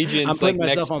Wow, the I'm agents putting like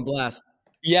myself next. on blast.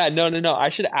 Yeah, no, no, no. I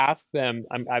should ask them.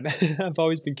 I've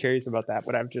always been curious about that,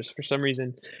 but I've just for some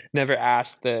reason never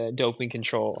asked the doping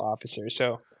control officer.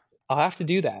 So I'll have to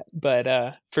do that.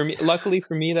 But for me, luckily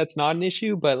for me, that's not an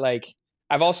issue. But like,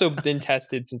 I've also been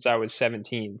tested since I was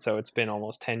 17, so it's been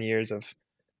almost 10 years of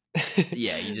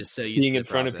Yeah, you're just so used being to the in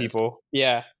front of process. people.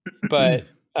 Yeah, but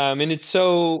and it's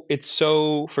so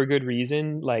for good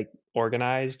reason, like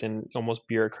organized and almost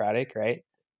bureaucratic, right?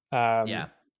 Um, Yeah.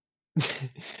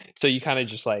 so you kind of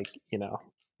just like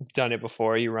done it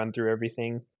before, you run through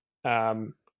everything.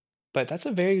 um but that's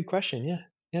a very good question. Yeah,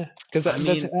 yeah, because I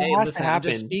mean, that hey, has to listen, I'm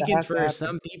just happen, that speaking has to for happen.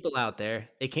 some people out there.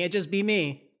 It can't just be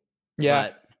me,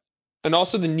 Yeah, but and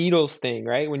also the needles thing,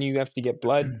 right? When you have to get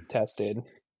blood tested,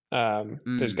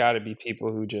 there's mm, got to be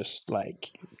people who just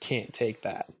like can't take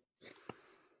that.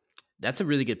 that's a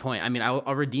really good point. I mean, I'll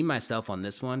redeem myself on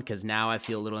this one because now I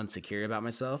feel a little insecure about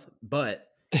myself. But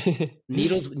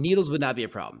needles would not be a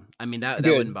problem. I mean, that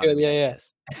wouldn't Good, bother good, me, I yeah,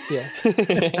 guess. yeah,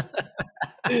 yeah.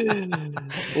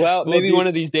 Well, Well, maybe one dude,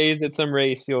 of these days at some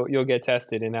race you'll get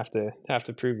tested and have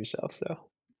to prove yourself. So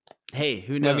hey,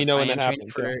 who let me knows? know I when that am training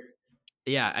happens. Yeah. for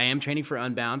Yeah, I am training for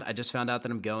Unbound. I just found out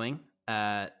that I'm going.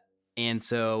 And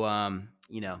so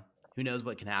who knows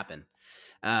what can happen.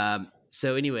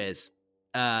 So anyways,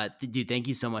 dude, thank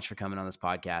you so much for coming on this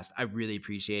podcast. I really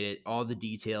appreciate it. All the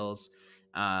details.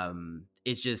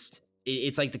 It's just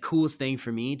it's like the coolest thing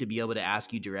for me to be able to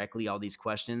ask you directly all these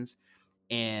questions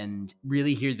and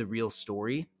really hear the real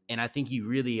story. And I think you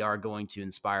really are going to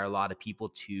inspire a lot of people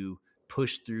to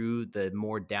push through the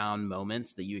more down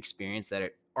moments that you experience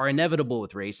that are inevitable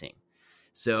with racing.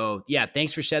 So yeah,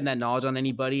 thanks for shedding that knowledge on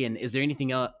anybody. And is there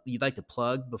anything else you'd like to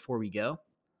plug before we go?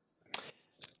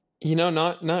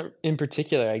 Not in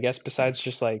particular, I guess, besides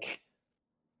just like,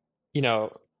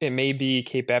 it may be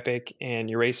Cape Epic and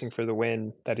you're racing for the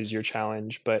win. That is your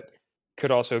challenge, but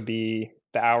could also be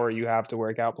the hour you have to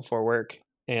work out before work.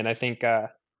 And I think,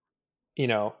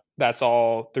 that's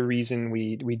all the reason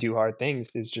we do hard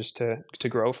things, is just to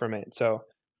grow from it. So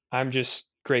I'm just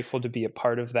grateful to be a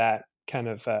part of that kind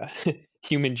of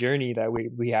human journey that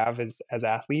we have as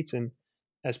athletes and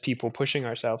as people pushing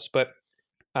ourselves. But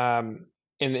um,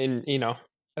 and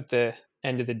at the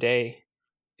end of the day,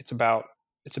 it's about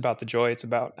it's about the joy. It's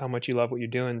about how much you love what you're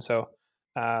doing. So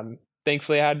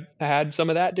thankfully, I had some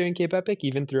of that during Cape Epic,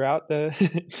 even throughout the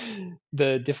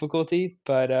the difficulty.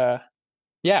 But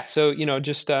Yeah. So,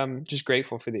 just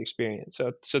grateful for the experience.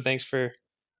 So thanks for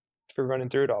running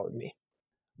through it all with me.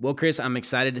 Well, Chris, I'm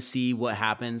excited to see what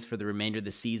happens for the remainder of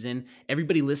the season.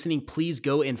 Everybody listening, please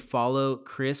go and follow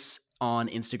Chris on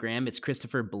Instagram. It's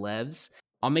Christopher Blevs.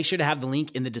 I'll make sure to have the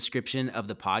link in the description of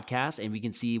the podcast, and we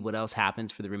can see what else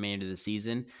happens for the remainder of the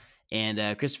season.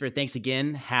 And Christopher, thanks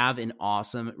again. Have an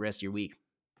awesome rest of your week.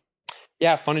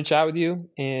 Yeah, fun to chat with you,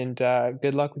 and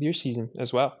good luck with your season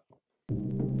as well.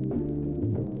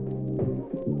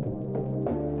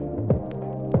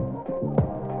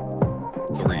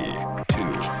 Three, two,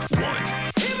 one.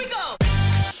 Here we go!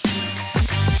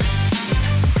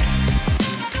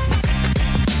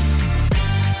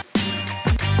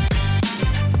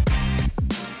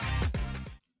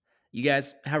 You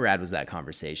guys, how rad was that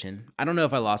conversation? I don't know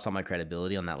if I lost all my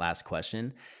credibility on that last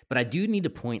question, but I do need to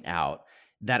point out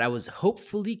that I was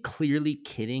hopefully clearly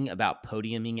kidding about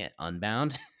podiuming at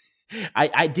Unbound.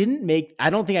 I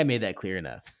don't think I made that clear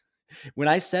enough. When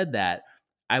I said that,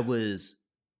 I was,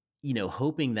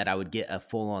 hoping that I would get a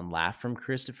full on laugh from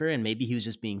Christopher and maybe he was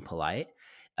just being polite.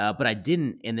 But I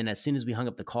didn't. And then as soon as we hung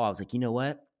up the call, I was like, you know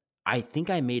what? I think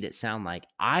I made it sound like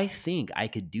I think I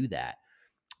could do that,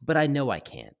 but I know I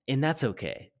can't, and that's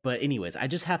okay. But anyways, I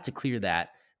just have to clear that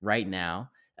right now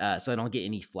so I don't get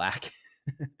any flack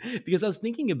because I was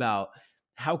thinking about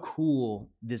how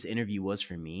cool this interview was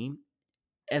for me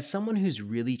as someone who's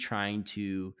really trying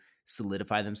to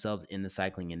solidify themselves in the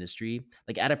cycling industry,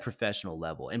 like at a professional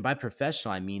level. And by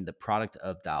professional, I mean the product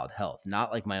of Dialed Health,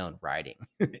 not like my own writing.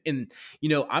 And,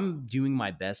 I'm doing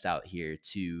my best out here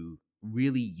to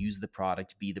really use the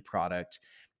product, be the product,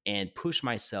 and push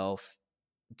myself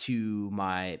to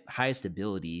my highest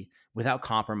ability without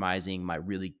compromising my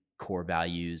really core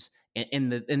values and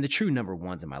the true number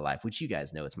ones in my life, which you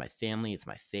guys know, it's my family, it's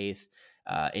my faith,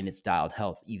 and it's Dialed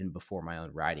Health even before my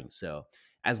own writing. So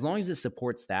as long as it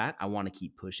supports that, I want to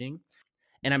keep pushing.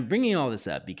 And I'm bringing all this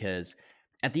up because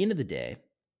at the end of the day,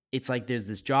 it's like there's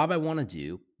this job I want to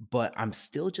do, but I'm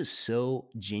still just so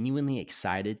genuinely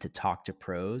excited to talk to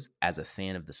pros as a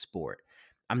fan of the sport.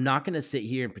 I'm not going to sit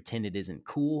here and pretend it isn't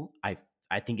cool. I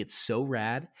think it's so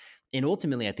rad, and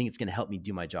ultimately, I think it's going to help me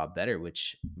do my job better,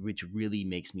 which really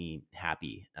makes me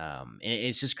happy. And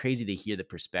it's just crazy to hear the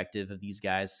perspective of these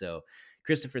guys. So,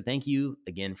 Christopher, thank you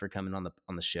again for coming on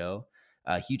the show.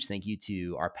 Huge thank you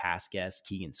to our past guest,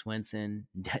 Keegan Swenson,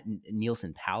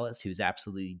 Nielsen Palace, who's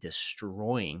absolutely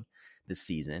destroying this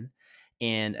season.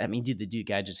 And I mean, dude, the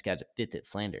guy just got fifth at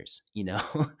Flanders,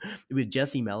 with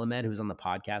Jesse Melamed, who was on the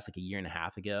podcast like a year and a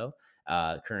half ago,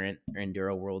 current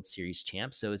Enduro World Series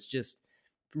champ. So it's just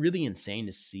really insane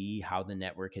to see how the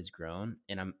network has grown.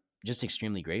 And I'm just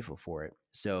extremely grateful for it.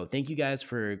 So thank you guys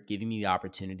for giving me the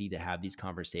opportunity to have these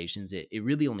conversations. It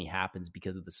really only happens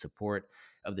because of the support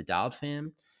of the Dialed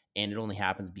fam. And it only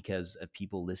happens because of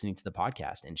people listening to the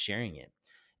podcast and sharing it.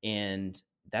 And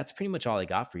that's pretty much all I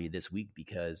got for you this week,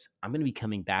 because I'm going to be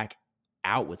coming back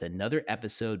out with another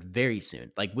episode very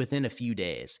soon, like within a few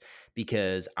days,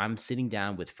 because I'm sitting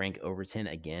down with Frank Overton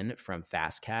again from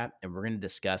Fast Cat, and we're going to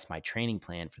discuss my training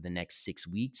plan for the next 6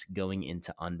 weeks going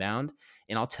into Unbound.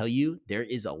 And I'll tell you, there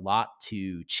is a lot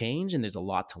to change and there's a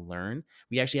lot to learn.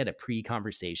 We actually had a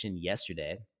pre-conversation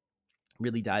yesterday,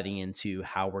 really diving into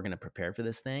how we're going to prepare for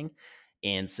this thing.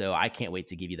 And so I can't wait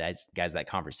to give you guys that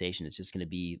conversation. It's just going to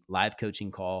be live coaching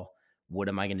call. What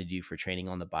am I going to do for training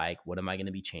on the bike? What am I going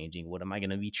to be changing? What am I going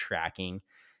to be tracking?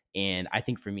 And I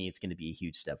think for me, it's going to be a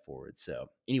huge step forward. So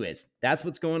anyways, that's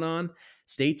what's going on.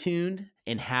 Stay tuned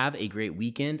and have a great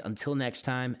weekend. Until next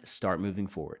time, start moving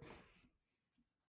forward.